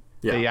this point.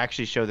 Yeah. They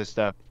actually show this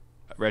stuff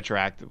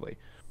retroactively.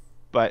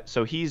 But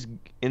so he's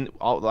in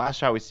the last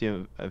shot we see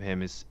of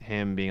him is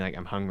him being like,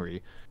 I'm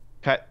hungry.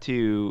 Cut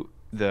to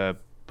the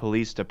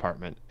police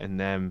department and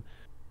them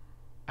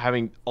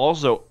having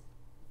also,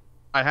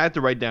 I had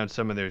to write down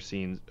some of their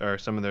scenes or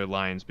some of their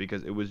lines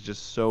because it was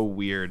just so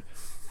weird.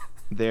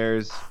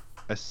 There's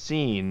a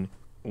scene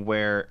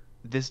where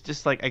this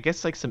just like, I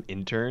guess like some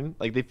intern,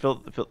 like they feel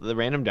the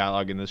random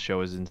dialogue in this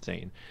show is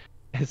insane.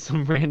 And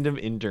some random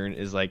intern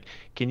is like,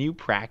 can you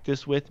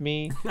practice with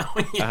me?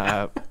 Oh,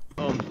 yeah.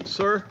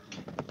 Sir,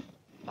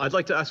 I'd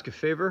like to ask a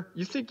favor.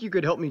 You think you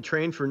could help me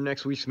train for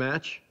next week's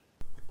match?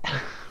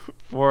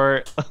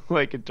 For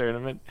like a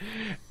tournament.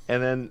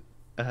 And then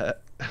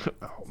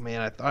oh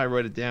man, I thought I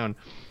wrote it down.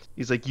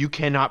 He's like, you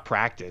cannot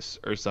practice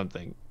or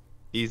something.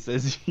 He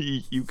says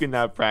you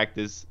cannot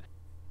practice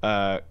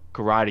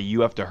karate.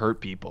 You have to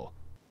hurt people.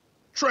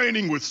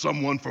 Training with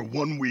someone for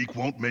 1 week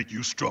won't make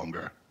you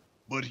stronger.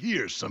 But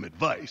here's some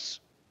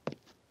advice.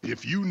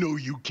 If you know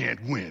you can't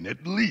win,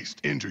 at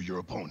least injure your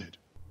opponent.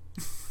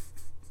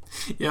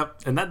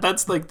 Yep, and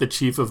that's like the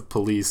chief of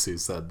police who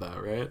said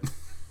that, right?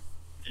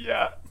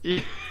 Yeah.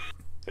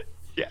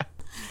 Yeah.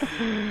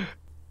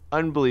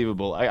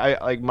 Unbelievable. I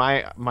like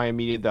my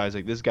immediate thought is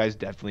like, this guy's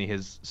definitely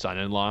his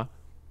son-in-law,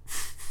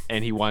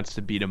 and he wants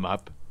to beat him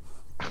up.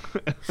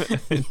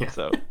 Yeah.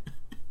 So,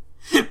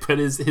 but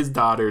his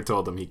daughter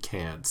told him he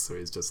can't, so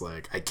he's just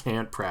like, I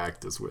can't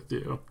practice with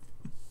you.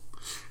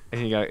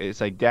 and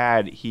it's like,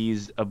 Dad,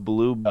 he's a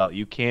blue belt.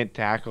 You can't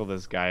tackle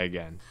this guy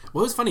again.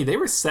 Well, it was funny. They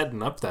were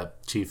setting up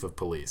that chief of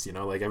police. You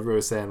know, like everybody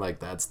was saying, like,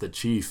 that's the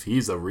chief.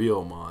 He's a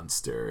real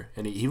monster,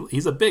 and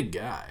he's a big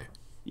guy.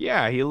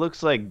 Yeah, he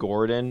looks like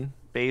Gordon,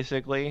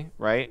 basically,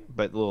 right?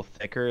 But a little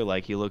thicker.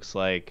 Like he looks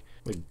like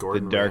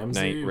Gordon the Dark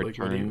Ramsay? Knight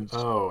Returns.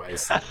 I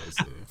see.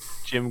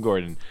 Jim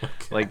Gordon. Okay.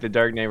 Like the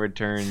Dark Knight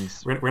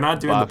Returns. We're not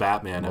doing the buff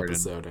Batman Gordon.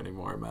 episode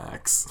anymore,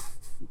 Max.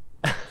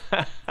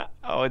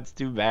 Oh, it's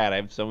too bad. I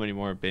have so many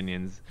more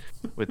opinions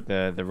with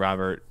the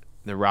Robert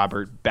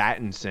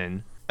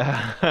Pattinson.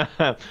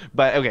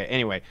 But okay,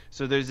 anyway,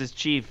 so there's this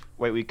chief.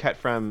 Wait, we cut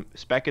from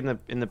Speck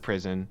in the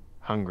prison,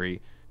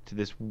 hungry, to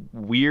this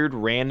weird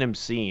random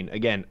scene.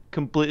 Again,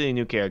 completely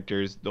new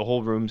characters. The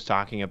whole room's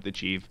talking up the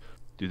chief.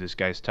 Dude, this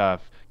guy's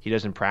tough. He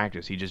doesn't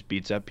practice. He just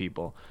beats up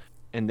people.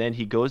 And then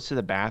he goes to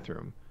the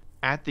bathroom.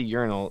 At the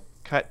urinal,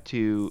 cut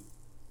to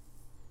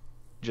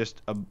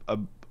just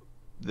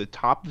the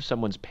top of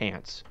someone's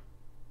pants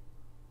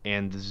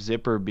and the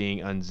zipper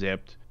being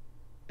unzipped,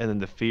 and then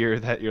the fear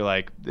that you're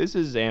like, this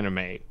is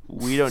anime.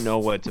 We don't know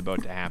what's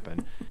about to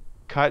happen.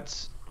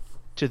 Cuts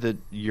to the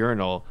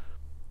urinal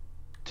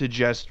to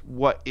just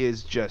what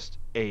is just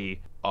a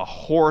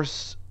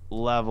horse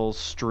level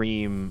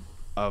stream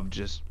of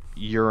just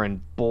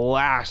urine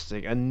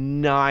blasting,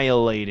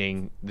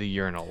 annihilating the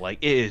urinal. Like,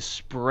 it is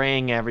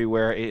spraying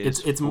everywhere.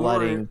 It's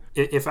flooding. More,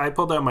 if I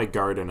pulled out my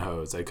garden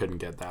hose, I couldn't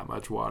get that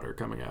much water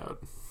coming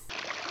out.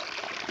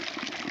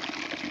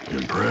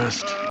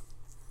 Impressed?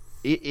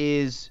 It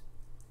is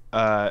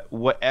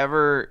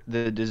whatever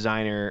the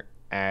designer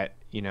at,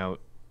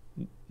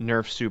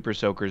 Nerf Super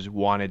Soakers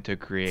wanted to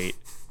create.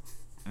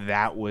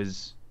 That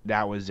was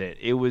it.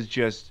 It was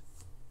just,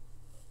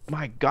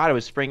 my God, it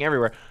was spraying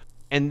everywhere.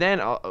 And then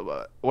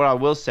what I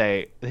will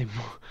say, they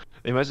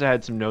must have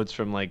had some notes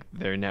from like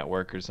their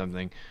network or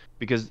something,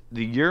 because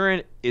the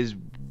urine is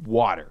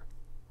water.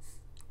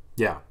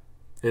 Yeah,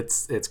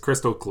 it's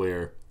crystal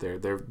clear.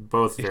 They're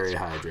both very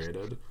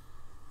hydrated.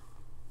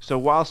 So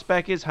while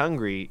Speck is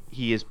hungry,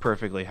 he is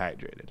perfectly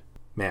hydrated.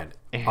 Man,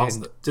 And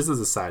also, just as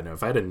a side note,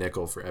 if I had a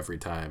nickel for every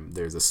time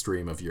there's a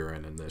stream of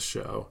urine in this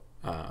show,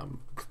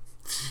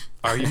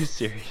 Are you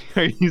serious?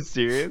 Are you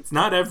serious? it's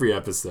not every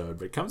episode,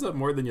 but it comes up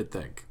more than you'd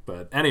think.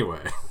 But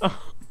anyway.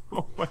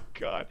 Oh my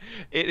God.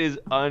 It is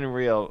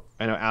unreal.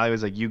 I know Allie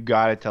was like, you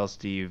gotta tell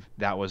Steve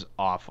that was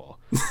awful.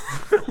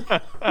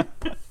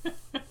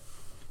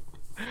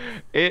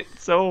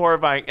 It's so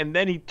horrifying. And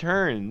then he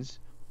turns.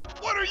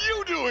 What are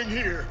you doing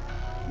here?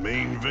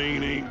 Main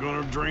vein ain't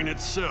gonna drain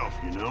itself,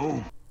 you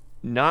know?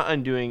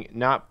 Not doing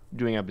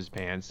up his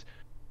pants,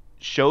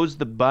 shows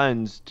the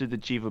buns to the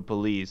chief of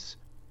police.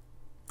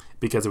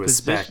 Because it was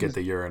Speck at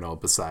the urinal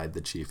beside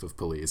the chief of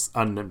police,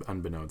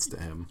 unbeknownst to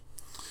him.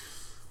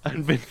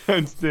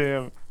 Unbeknownst to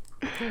him.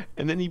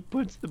 And then he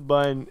puts the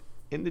bun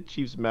in the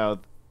chief's mouth.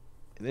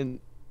 And then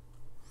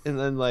and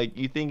then like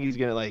you think he's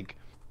gonna like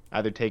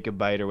either take a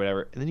bite or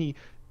whatever, and then he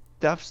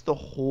stuffs the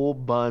whole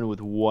bun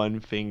with one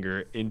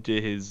finger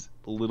into his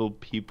little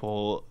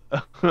peephole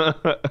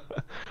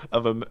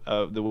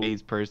of the way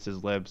he's pursed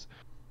his lips,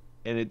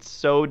 and it's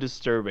so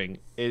disturbing.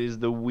 It is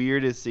the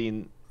weirdest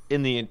scene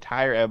in the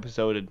entire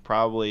episode, and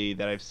probably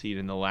that I've seen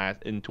in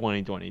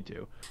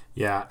 2022.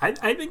 Yeah,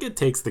 I think it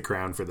takes the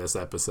crown for this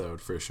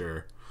episode for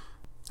sure.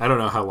 I don't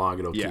know how long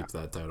it'll keep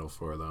that title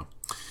for though.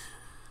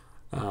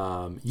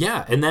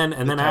 And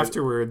then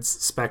afterwards,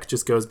 Speck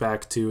just goes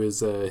back to his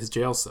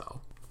jail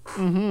cell.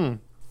 Mm-hmm.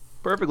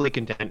 Perfectly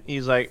content.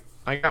 He's like,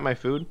 I got my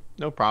food,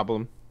 no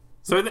problem.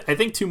 So I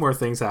think two more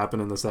things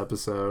happen in this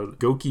episode.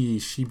 Goki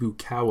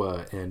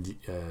Shibukawa and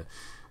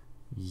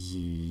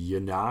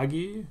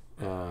Yanagi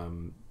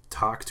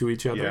talk to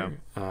each other.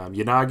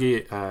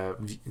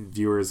 Yanagi,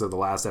 viewers of the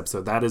last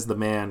episode, that is the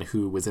man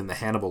who was in the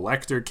Hannibal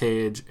Lecter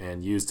cage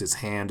and used his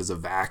hand as a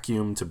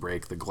vacuum to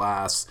break the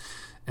glass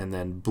and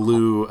then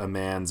blew a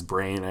man's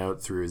brain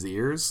out through his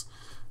ears.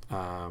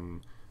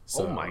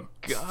 Oh my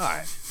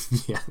god.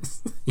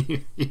 Yes.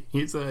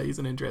 He's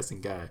an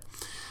interesting guy.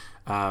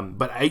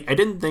 But I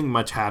didn't think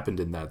much happened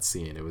in that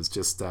scene. It was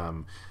just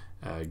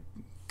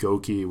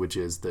Goki, which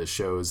is the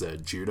show's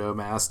judo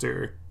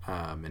master,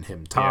 and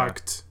him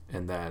talked,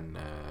 and then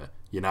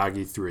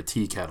Yanagi threw a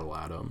tea kettle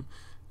at him.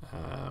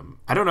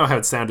 I don't know how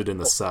it sounded in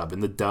the sub. In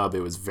the dub,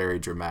 it was very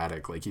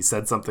dramatic. Like, he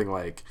said something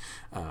like,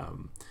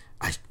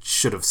 I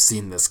should have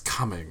seen this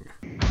coming.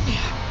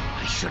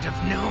 I should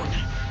have known.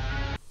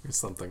 Or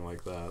something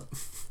like that.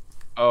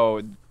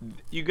 Oh,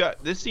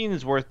 this scene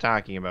is worth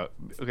talking about.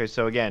 Okay,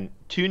 so again,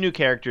 two new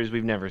characters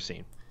we've never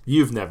seen.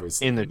 You've never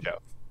seen in the show.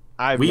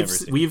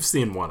 We've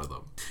seen one of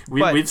them.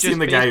 We've seen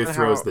the guy who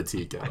throws the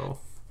tea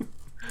kettle.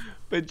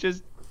 But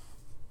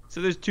so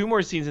there's two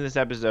more scenes in this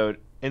episode,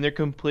 and they're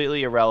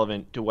completely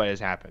irrelevant to what has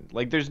happened.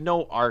 Like, there's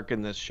no arc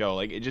in this show.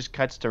 Like, it just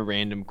cuts to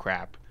random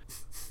crap.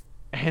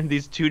 And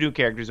these two new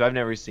characters who I've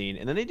never seen,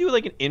 and then they do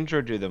like an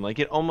intro to them. Like,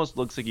 it almost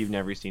looks like you've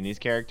never seen these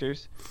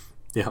characters.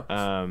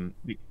 Yeah.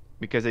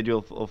 Because they do a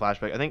little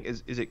flashback. I think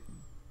is it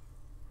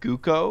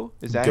Guko?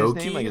 Is that Goki,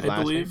 his name? Like his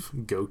last name?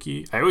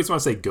 Goki. I always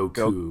want to say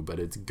Goku, but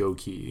it's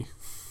Goki.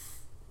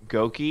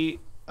 Goki.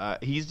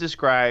 He's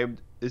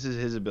described. This is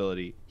his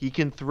ability. He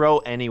can throw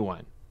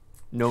anyone,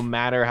 no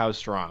matter how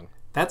strong.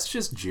 That's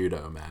just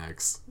judo,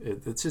 Max.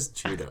 It's just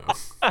judo.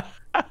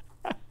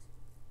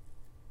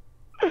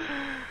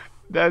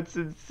 That's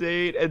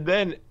insane.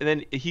 And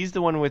then he's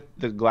the one with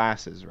the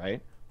glasses,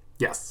 right?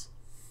 Yes.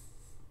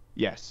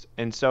 Yes.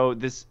 And so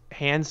this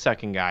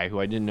hand-sucking guy, who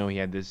I didn't know he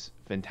had this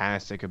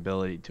fantastic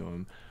ability to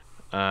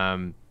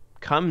him,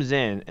 comes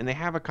in, and they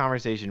have a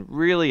conversation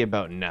really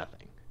about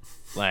nothing.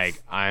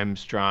 Like, I'm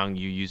strong,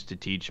 you used to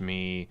teach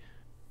me.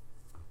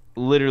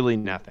 Literally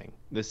nothing.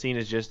 The scene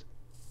is just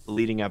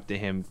leading up to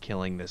him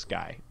killing this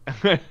guy.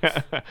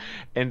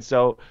 And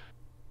so,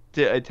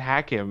 to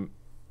attack him,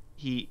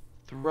 he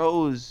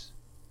throws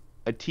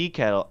a tea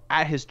kettle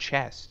at his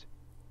chest.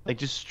 Like,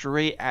 just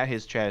straight at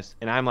his chest.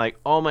 And I'm like,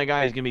 oh my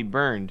god, he's gonna be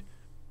burned.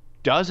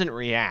 Doesn't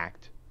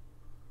react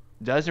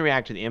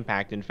to the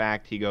impact. In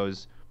fact, he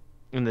goes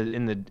in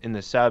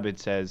the sub, it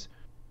says,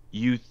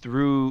 you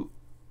threw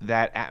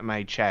that at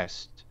my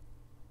chest.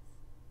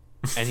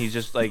 And he's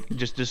just like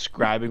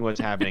describing what's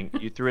happening.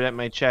 You threw it at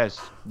my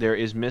chest. There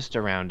is mist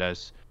around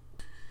us.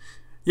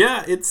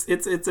 Yeah, it's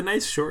a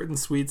nice short and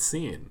sweet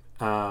scene.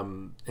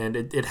 And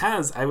it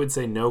has, I would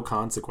say, no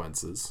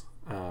consequences.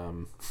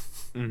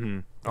 Mm-hmm.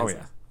 Oh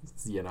yeah.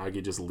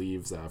 Yanagi just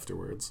leaves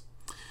afterwards.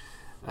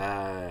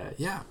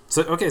 Yeah.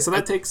 So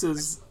that takes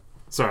us.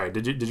 Sorry,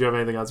 did you have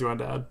anything else you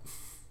wanted to add?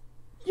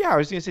 Yeah, I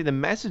was gonna say the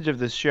message of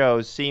this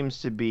show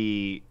seems to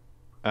be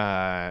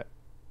diversions.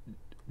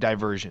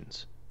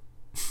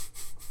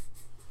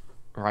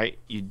 Right?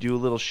 You do a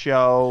little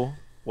show,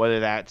 whether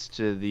that's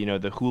to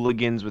the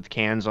hooligans with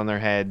cans on their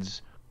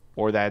heads,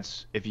 or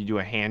that's if you do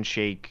a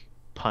handshake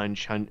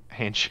punch,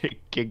 handshake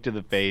kick to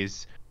the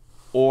face,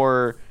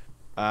 or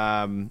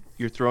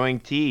you're throwing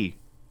tea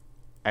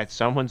at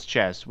someone's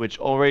chest, which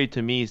already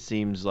to me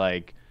seems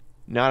like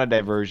not a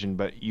diversion,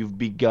 but you've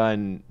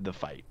begun the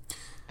fight.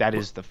 That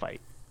is the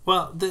fight.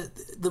 Well,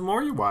 the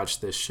more you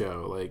watch this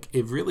show, like,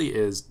 it really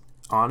is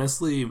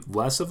honestly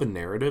less of a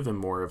narrative and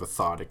more of a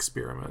thought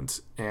experiment.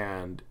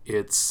 And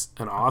it's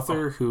an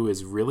author who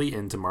is really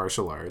into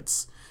martial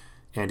arts,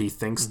 and he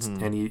thinks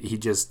and he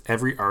just,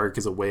 every arc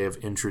is a way of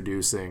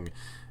introducing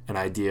an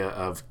idea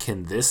of,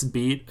 can this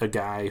beat a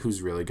guy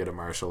who's really good at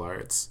martial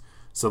arts?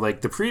 So,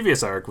 like, the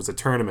previous arc was a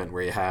tournament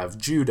where you have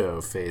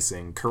judo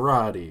facing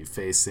karate,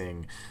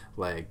 facing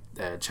like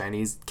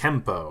Chinese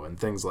kempo and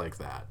things like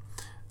that.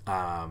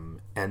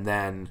 And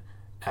then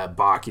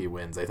Baki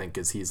wins, I think,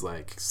 because he's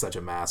like such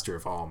a master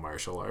of all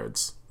martial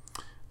arts.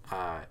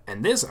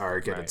 And this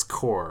arc at its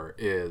core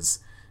is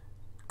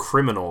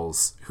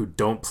criminals who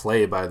don't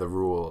play by the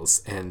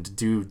rules and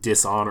do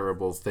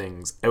dishonorable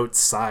things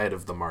outside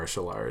of the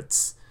martial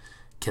arts.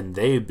 Can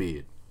they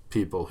beat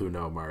people who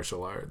know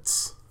martial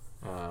arts?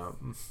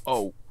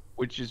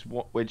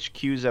 which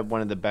cues up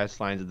one of the best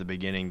lines at the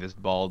beginning. This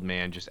bald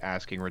man just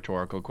asking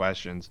rhetorical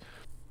questions.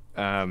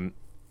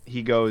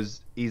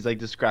 He's like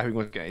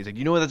describing he's like,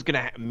 you know what that's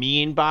gonna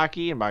mean,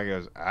 Baki? And Baki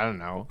goes, I don't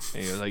know.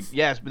 And he goes like,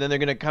 yes, but then they're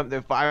gonna come.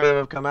 The 5 of them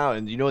have come out,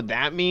 and you know what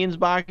that means,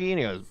 Baki? And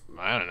he goes,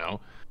 I don't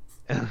know.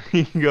 And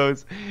he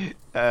goes,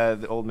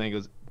 the old man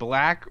goes,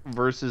 black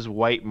versus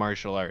white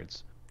martial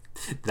arts.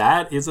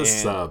 That is a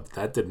sub.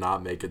 That did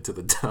not make it to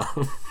the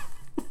dub.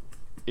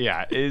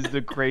 Yeah, it is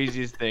the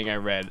craziest thing I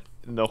read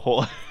in the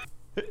whole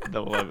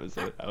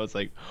episode. I was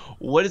like,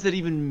 what does that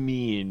even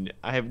mean?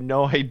 I have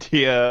no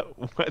idea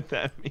what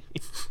that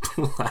means.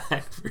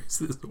 Black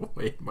versus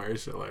white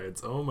martial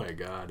arts. Oh my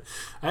god.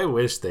 I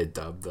wish they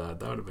dubbed that.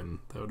 That would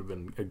have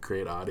been a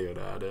great audio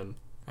to add in.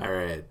 All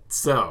right.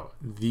 So,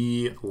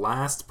 the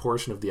last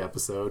portion of the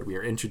episode, we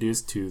are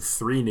introduced to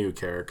 3 new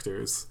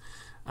characters.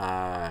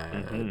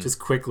 Just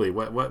quickly,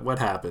 what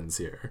happens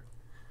here?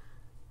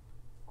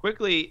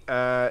 Quickly,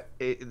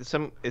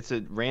 it's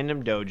a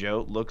random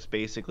dojo. Looks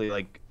basically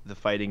like the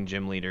fighting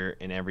gym leader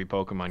in every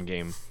Pokemon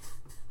game.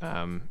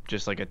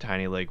 Just like a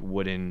tiny like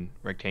wooden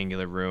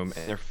rectangular room.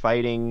 And they're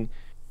fighting,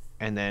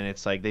 and then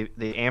it's like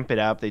they amp it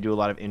up. They do a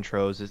lot of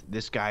intros.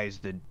 This guy's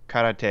the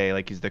karate,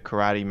 like he's the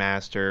karate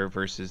master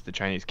versus the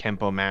Chinese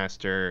Kempo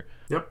master.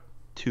 Yep.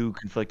 2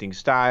 conflicting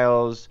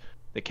styles.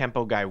 The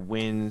Kempo guy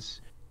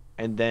wins,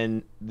 and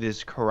then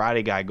this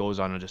karate guy goes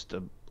on just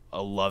a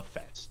love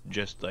fest,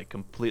 just like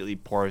completely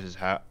pours his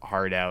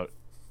heart out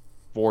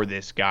for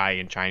this guy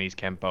in Chinese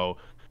Kempo,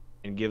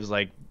 and gives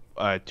like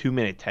a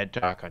 2-minute TED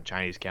talk on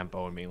Chinese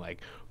Kempo and being like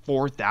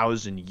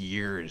 4,000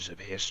 years of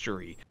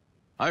history.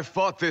 I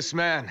fought this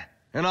man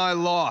and I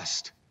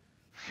lost.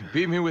 He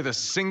beat me with a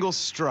single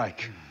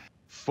strike.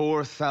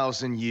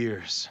 4,000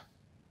 years.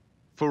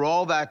 For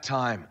all that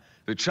time,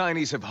 the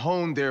Chinese have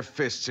honed their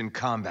fists in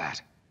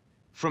combat.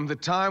 From the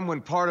time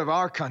when part of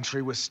our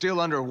country was still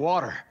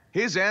underwater,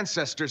 his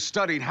ancestors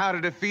studied how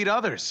to defeat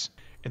others.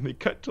 And they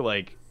cut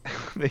to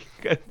these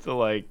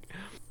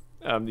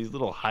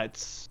little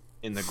huts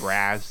in the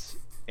grass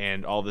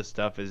and all this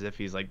stuff as if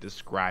he's like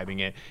describing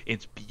it.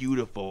 It's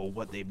beautiful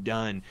what they've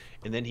done.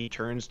 And then he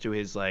turns to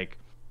his like,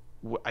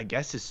 I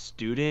guess his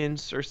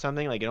students or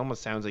something. Like it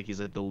almost sounds like he's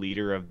like the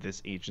leader of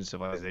this ancient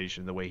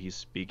civilization, the way he's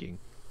speaking.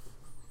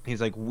 He's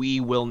like,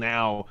 we will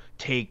now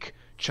take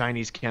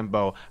Chinese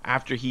Kempo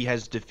after he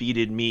has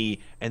defeated me,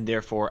 and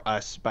therefore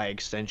us by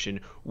extension.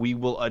 We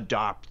will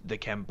adopt the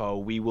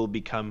Kempo. We will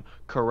become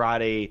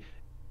Karate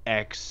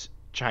X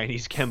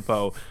Chinese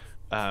Kempo.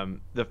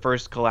 The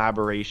first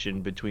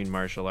collaboration between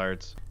martial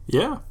arts.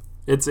 Yeah,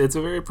 it's a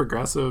very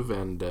progressive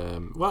and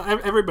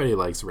everybody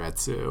likes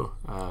Retsu.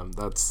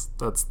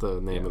 That's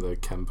the name of the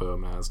Kempo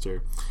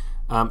master.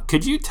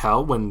 Could you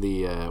tell when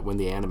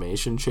the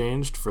animation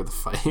changed for the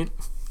fight?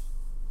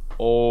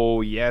 Oh,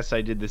 yes,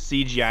 I did the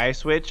CGI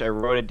switch. I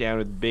wrote it down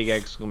with big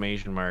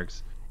exclamation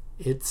marks.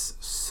 It's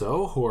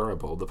so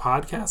horrible. The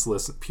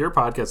pure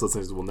podcast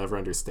listeners will never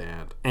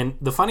understand. And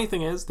the funny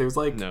thing is, there's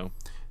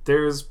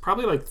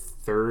probably like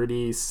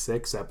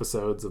 36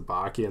 episodes of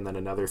Baki and then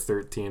another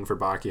 13 for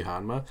Baki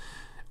Hanma.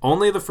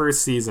 Only the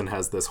first season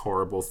has this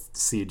horrible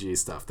CG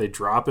stuff. They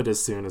drop it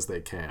as soon as they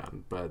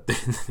can, but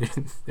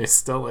there's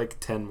still like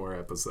 10 more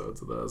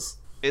episodes of this.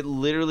 It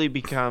literally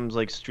becomes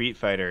like Street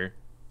Fighter.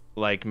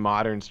 Like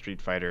modern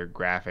Street Fighter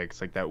graphics,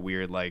 like that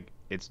weird, like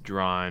it's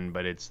drawn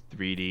but it's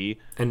 3D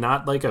and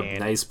not like a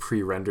nice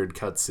pre-rendered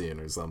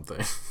cutscene or something.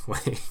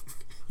 Like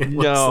it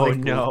looks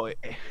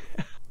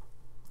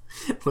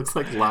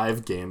like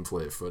live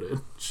gameplay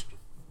footage.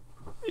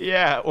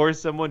 Yeah, or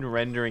someone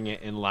rendering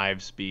it in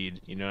live speed.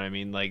 You know what I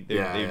mean? Like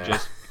they're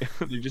just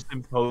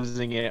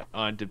imposing it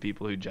onto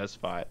people who just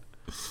fought.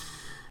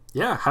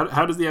 Yeah.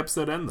 How does the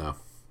episode end though?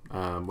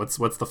 What's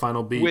the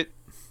final beat?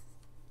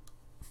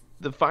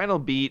 The final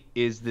beat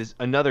is this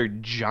another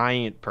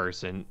giant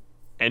person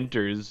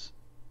enters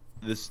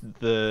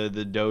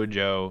the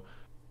dojo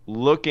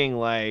looking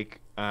like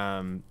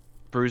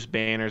Bruce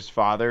Banner's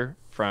father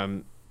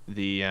from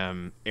the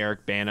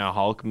Eric Bana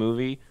Hulk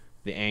movie,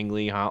 the Ang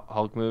Lee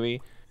Hulk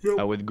movie,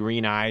 with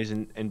green eyes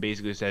and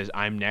basically says,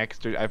 "I'm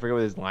next." Or, I forget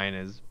what his line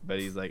is, but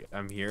he's like,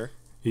 "I'm here."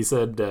 He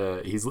said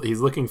he's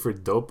looking for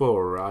Dopo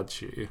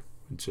Orachi,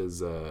 which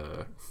is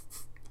well,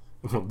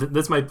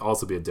 this might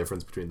also be a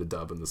difference between the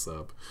dub and the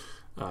sub.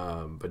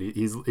 But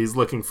he's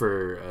looking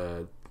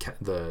for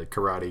the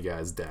karate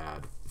guy's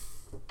dad.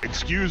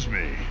 Excuse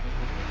me.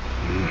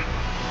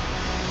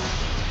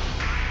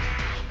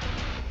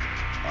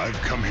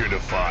 I've come here to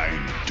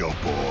find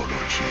Dopo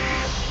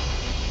Orochi.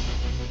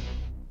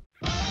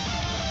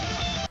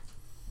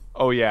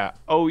 Oh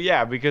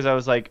yeah, because I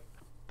was like,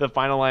 the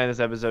final line of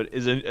this episode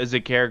is a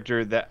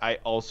character that I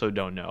also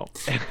don't know.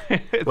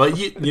 Well,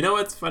 you know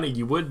what's funny?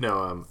 You would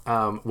know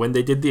him when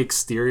they did the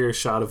exterior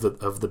shot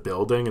of the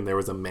building, and there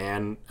was a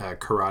man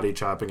karate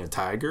chopping a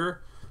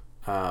tiger.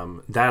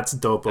 That's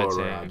Dopo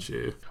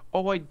Orachi.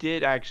 Oh, I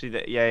did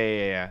actually.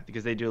 Yeah.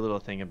 Because they do a little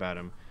thing about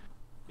him.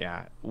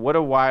 Yeah. What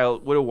a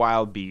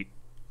wild beat.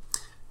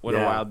 What a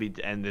wild beat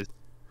to end this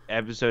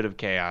episode of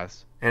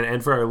chaos.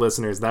 And for our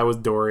listeners, that was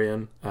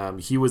Dorian.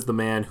 He was the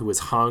man who was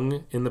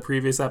hung in the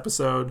previous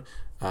episode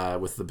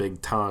with the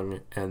big tongue,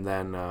 and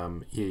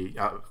then he,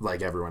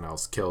 like everyone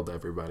else, killed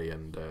everybody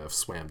and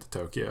swam to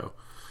Tokyo.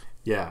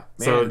 Yeah.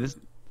 Man,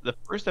 the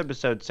first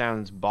episode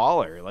sounds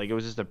baller. Like it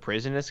was just a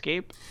prison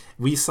escape.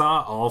 We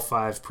saw all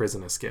 5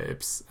 prison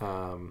escapes.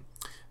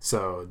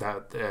 So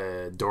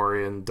that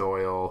Dorian,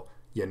 Doyle,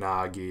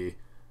 Yanagi,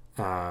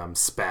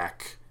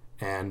 Speck,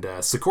 and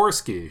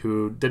Sikorsky,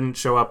 who didn't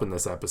show up in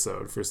this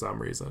episode for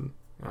some reason.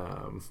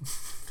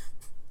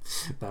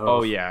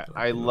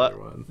 I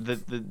love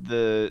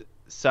the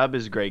sub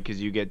is great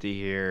because you get to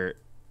hear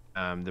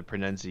the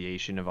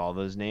pronunciation of all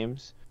those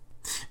names.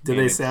 Do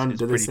they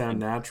sound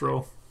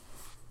natural?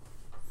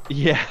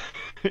 Yeah,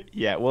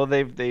 yeah. Well,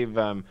 they've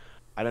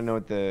I don't know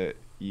what the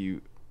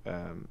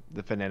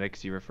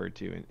phonetics you refer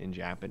to in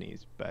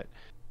Japanese, but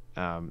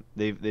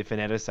they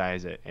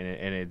phoneticize it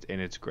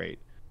and it's great.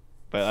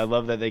 But I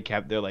love that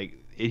they're like,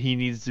 he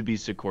needs to be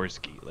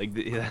Sikorsky. Like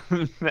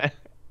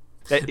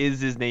that is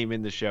his name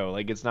in the show.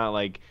 Like it's not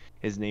like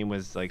his name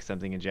was like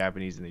something in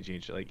Japanese and they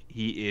changed it. Like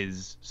he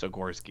is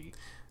Sikorsky.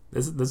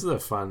 This is a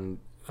fun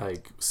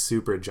like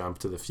super jump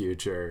to the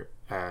future.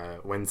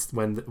 When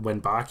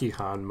Baki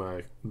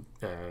Hanma,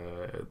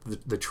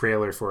 the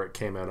trailer for it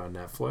came out on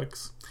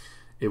Netflix,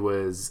 it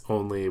was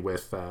only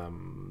with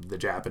the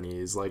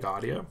Japanese like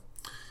audio,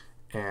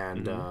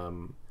 and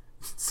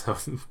so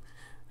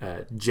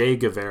Jay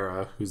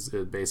Guevara, who's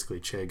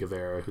basically Che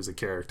Guevara, who's a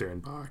character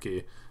in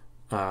Baki,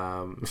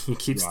 he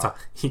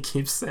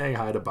keeps saying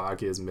hi to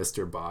Baki as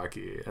Mr.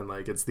 Baki, and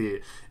like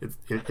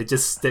it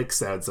just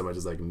sticks out so much.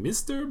 It's like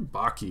Mr.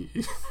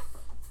 Baki.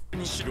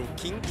 にしろ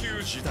緊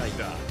急事態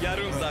だ。や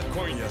るんさ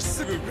今夜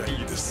すぐがいい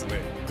ですね。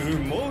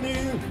Good morning,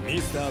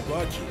 Mr.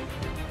 Baki.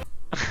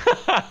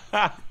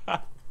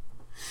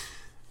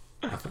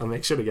 I'll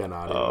make sure to get an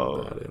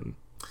audio of that in.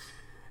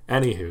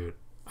 Anywho,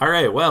 all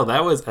right. Well,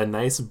 that was a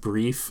nice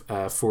brief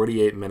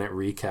 48-minute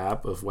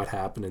recap of what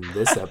happened in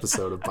this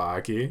episode of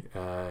Baki.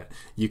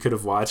 You could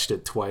have watched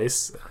it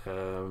twice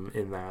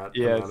in that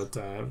amount of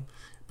time.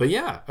 But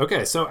yeah,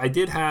 okay, so I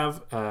did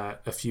have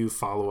a few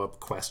follow-up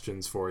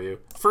questions for you.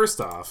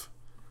 First off,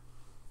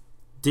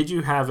 did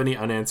you have any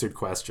unanswered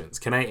questions?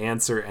 Can I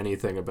answer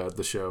anything about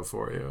the show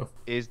for you?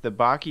 Is the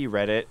Baki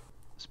Reddit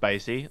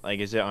spicy? Like,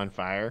 is it on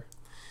fire?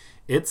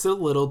 It's a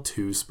little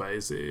too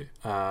spicy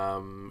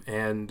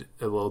and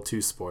a little too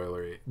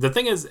spoilery. The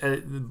thing is,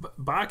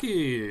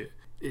 Baki,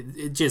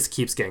 it just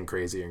keeps getting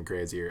crazier and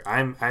crazier.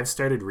 I've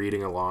started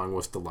reading along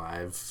with the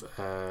live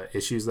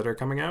issues that are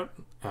coming out.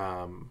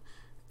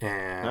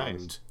 And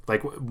nice.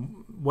 Like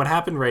what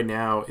happened right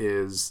now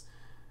is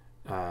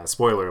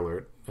spoiler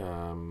alert,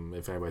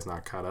 if anybody's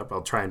not caught up.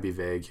 I'll try and be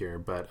vague here,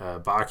 but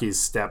Baki's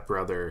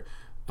stepbrother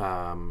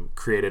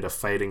created a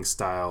fighting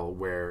style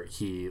where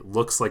he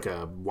looks like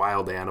a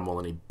wild animal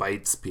and he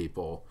bites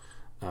people,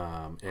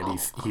 and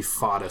he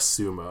fought a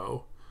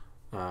sumo.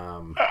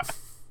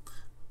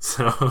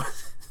 So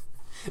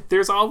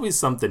there's always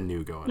something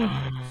new going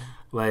on.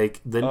 Like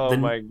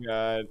my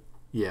god.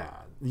 Yeah,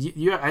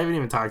 I haven't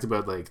even talked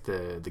about like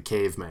the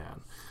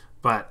caveman,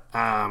 but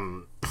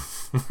we're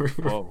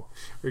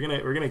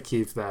gonna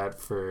keep that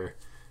for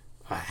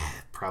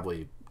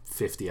probably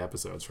 50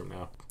 episodes from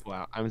now.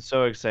 Wow, I'm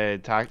so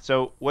excited to talk.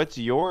 So, what's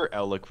your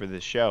outlook for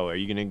this show? Are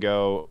you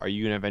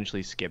gonna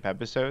eventually skip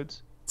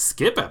episodes?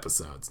 Skip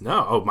episodes?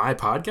 No. Oh, my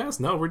podcast?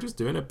 No, we're just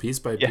doing it piece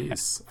by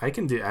piece.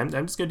 I'm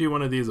just gonna do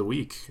one of these a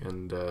week,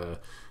 and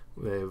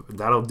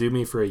that'll do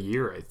me for a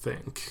year, I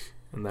think,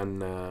 and then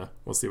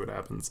we'll see what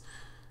happens.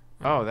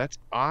 Oh, that's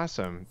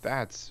awesome.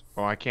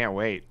 I can't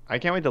wait. I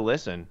can't wait to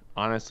listen,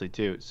 honestly,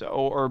 too. So,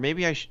 or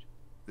maybe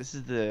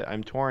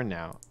I'm torn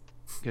now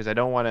because I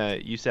don't want to,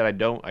 you said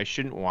I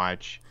shouldn't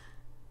watch.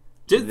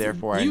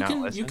 Therefore, I not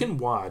listen. You can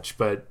watch,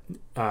 but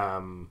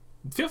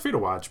feel free to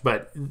watch,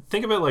 but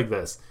think of it like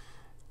this.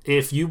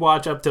 If you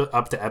watch up to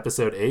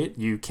episode 8,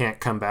 you can't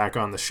come back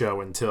on the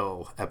show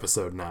until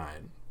episode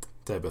 9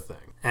 type of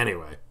thing.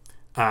 Anyway,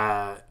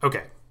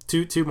 okay.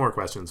 Two more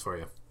questions for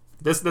you.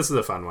 This is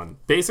a fun one.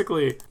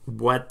 Basically,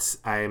 what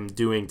I'm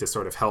doing to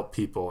sort of help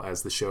people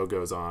as the show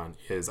goes on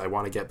is I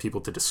want to get people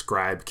to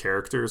describe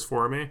characters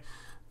for me,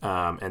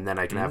 and then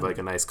I can have like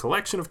a nice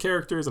collection of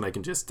characters, and I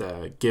can just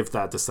give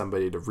that to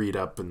somebody to read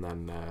up, and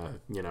then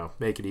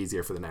make it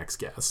easier for the next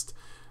guest.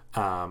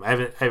 I'm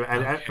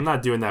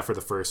not doing that for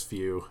the first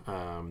few,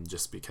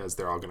 just because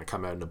they're all going to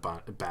come out in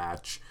a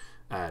batch.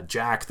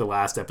 Jack, the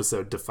last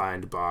episode,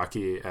 defined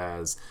Baki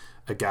as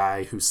a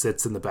guy who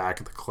sits in the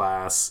back of the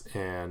class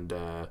and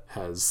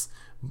has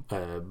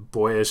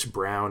boyish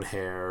brown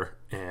hair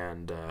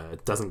and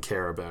doesn't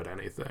care about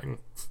anything.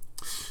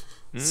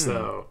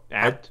 So,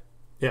 I'd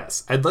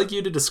like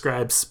you to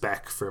describe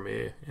Speck for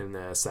me in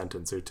a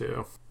sentence or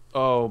two.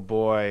 Oh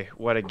boy,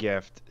 what a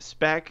gift.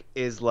 Speck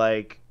is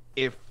like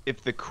if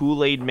the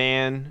Kool-Aid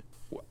Man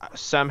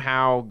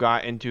somehow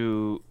got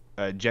into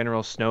a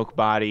General Snoke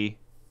body,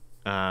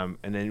 and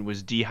then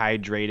was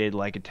dehydrated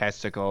like a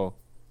testicle,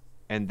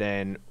 and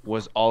then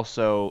was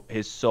also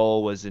his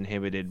soul was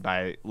inhibited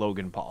by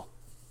Logan Paul.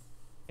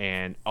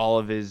 And all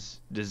of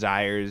his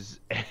desires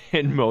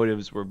and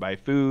motives were by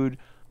food,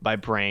 by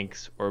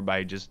pranks, or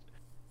by just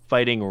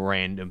fighting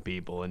random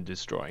people and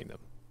destroying them.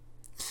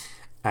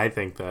 I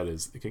think that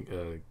is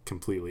a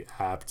completely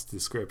apt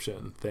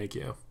description. Thank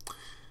you.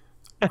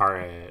 All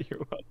right. You're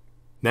welcome.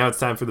 Now it's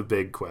time for the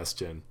big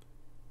question.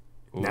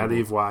 Ooh. Now that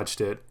you've watched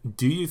it,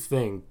 do you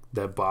think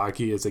that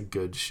Baki is a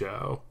good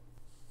show?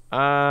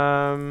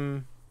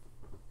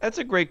 That's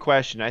a great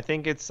question. I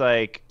think it's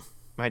like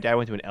my dad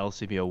went to an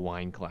LCBO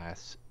wine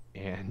class,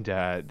 and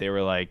they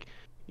were like,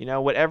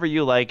 whatever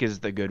you like is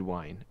the good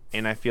wine.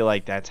 And I feel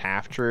like that's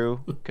half true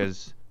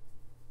because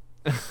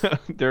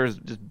there's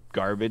just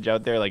garbage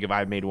out there. Like if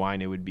I made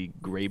wine, it would be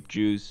grape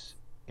juice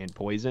and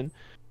poison.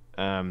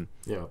 Yeah.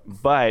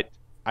 But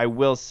I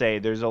will say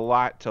there's a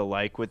lot to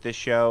like with this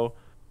show.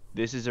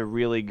 This is a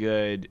really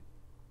good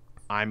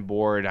I'm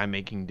bored, I'm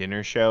making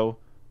dinner show,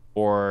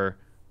 or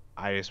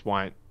I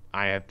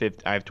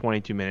have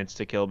 22 minutes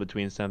to kill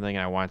between something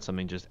and I want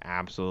something just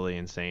absolutely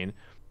insane.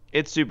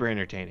 It's super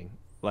entertaining.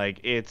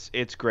 Like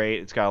it's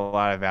great. It's got a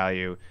lot of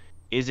value.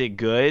 Is it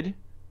good?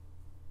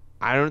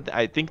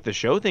 I think the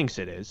show thinks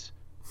it is.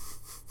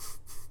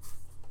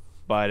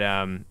 But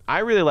I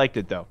really liked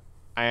it though.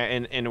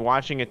 And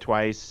watching it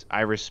twice,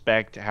 I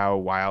respect how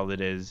wild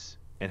it is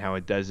and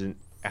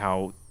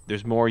how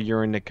there's more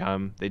urine to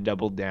come. They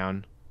doubled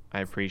down.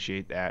 I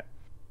appreciate that.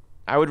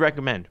 I'd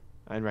recommend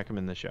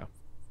the show.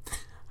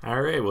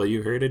 All right, well,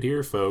 you heard it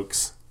here,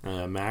 folks.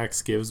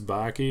 Max gives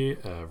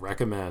Baki a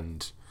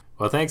recommend.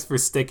 Well, thanks for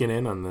sticking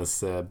in on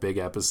this big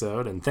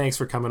episode, and thanks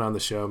for coming on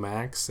the show,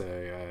 Max.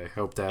 I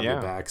hope to have you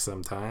back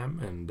sometime,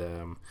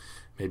 and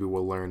maybe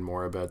we'll learn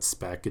more about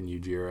Spec and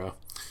Yujiro.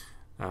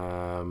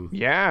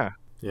 Yeah,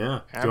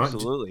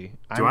 absolutely.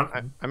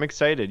 I'm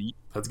excited.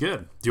 That's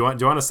good. Do you want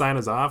to sign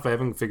us off? I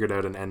haven't figured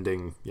out an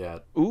ending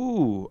yet.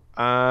 Ooh,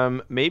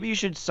 maybe you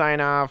should sign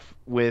off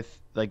with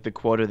like the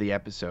quote of the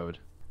episode.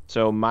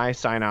 So my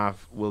sign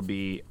off will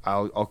be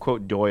I'll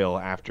quote Doyle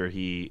after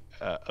he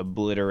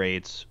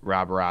obliterates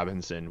Rob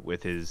Robinson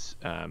with his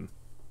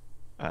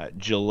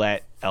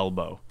Gillette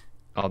elbow.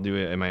 I'll do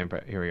it in my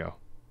here we go,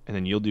 and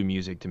then you'll do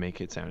music to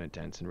make it sound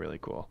intense and really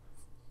cool.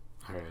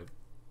 All right.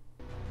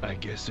 I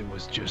guess it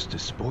was just a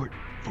sport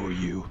for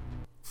you.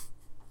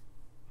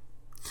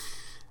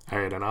 All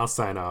right, and I'll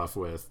sign off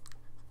with,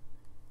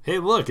 hey,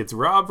 look, it's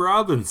Rob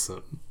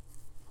Robinson.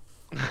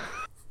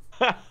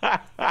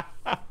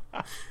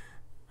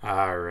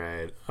 All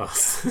right.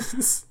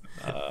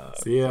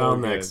 See you all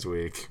next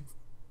week.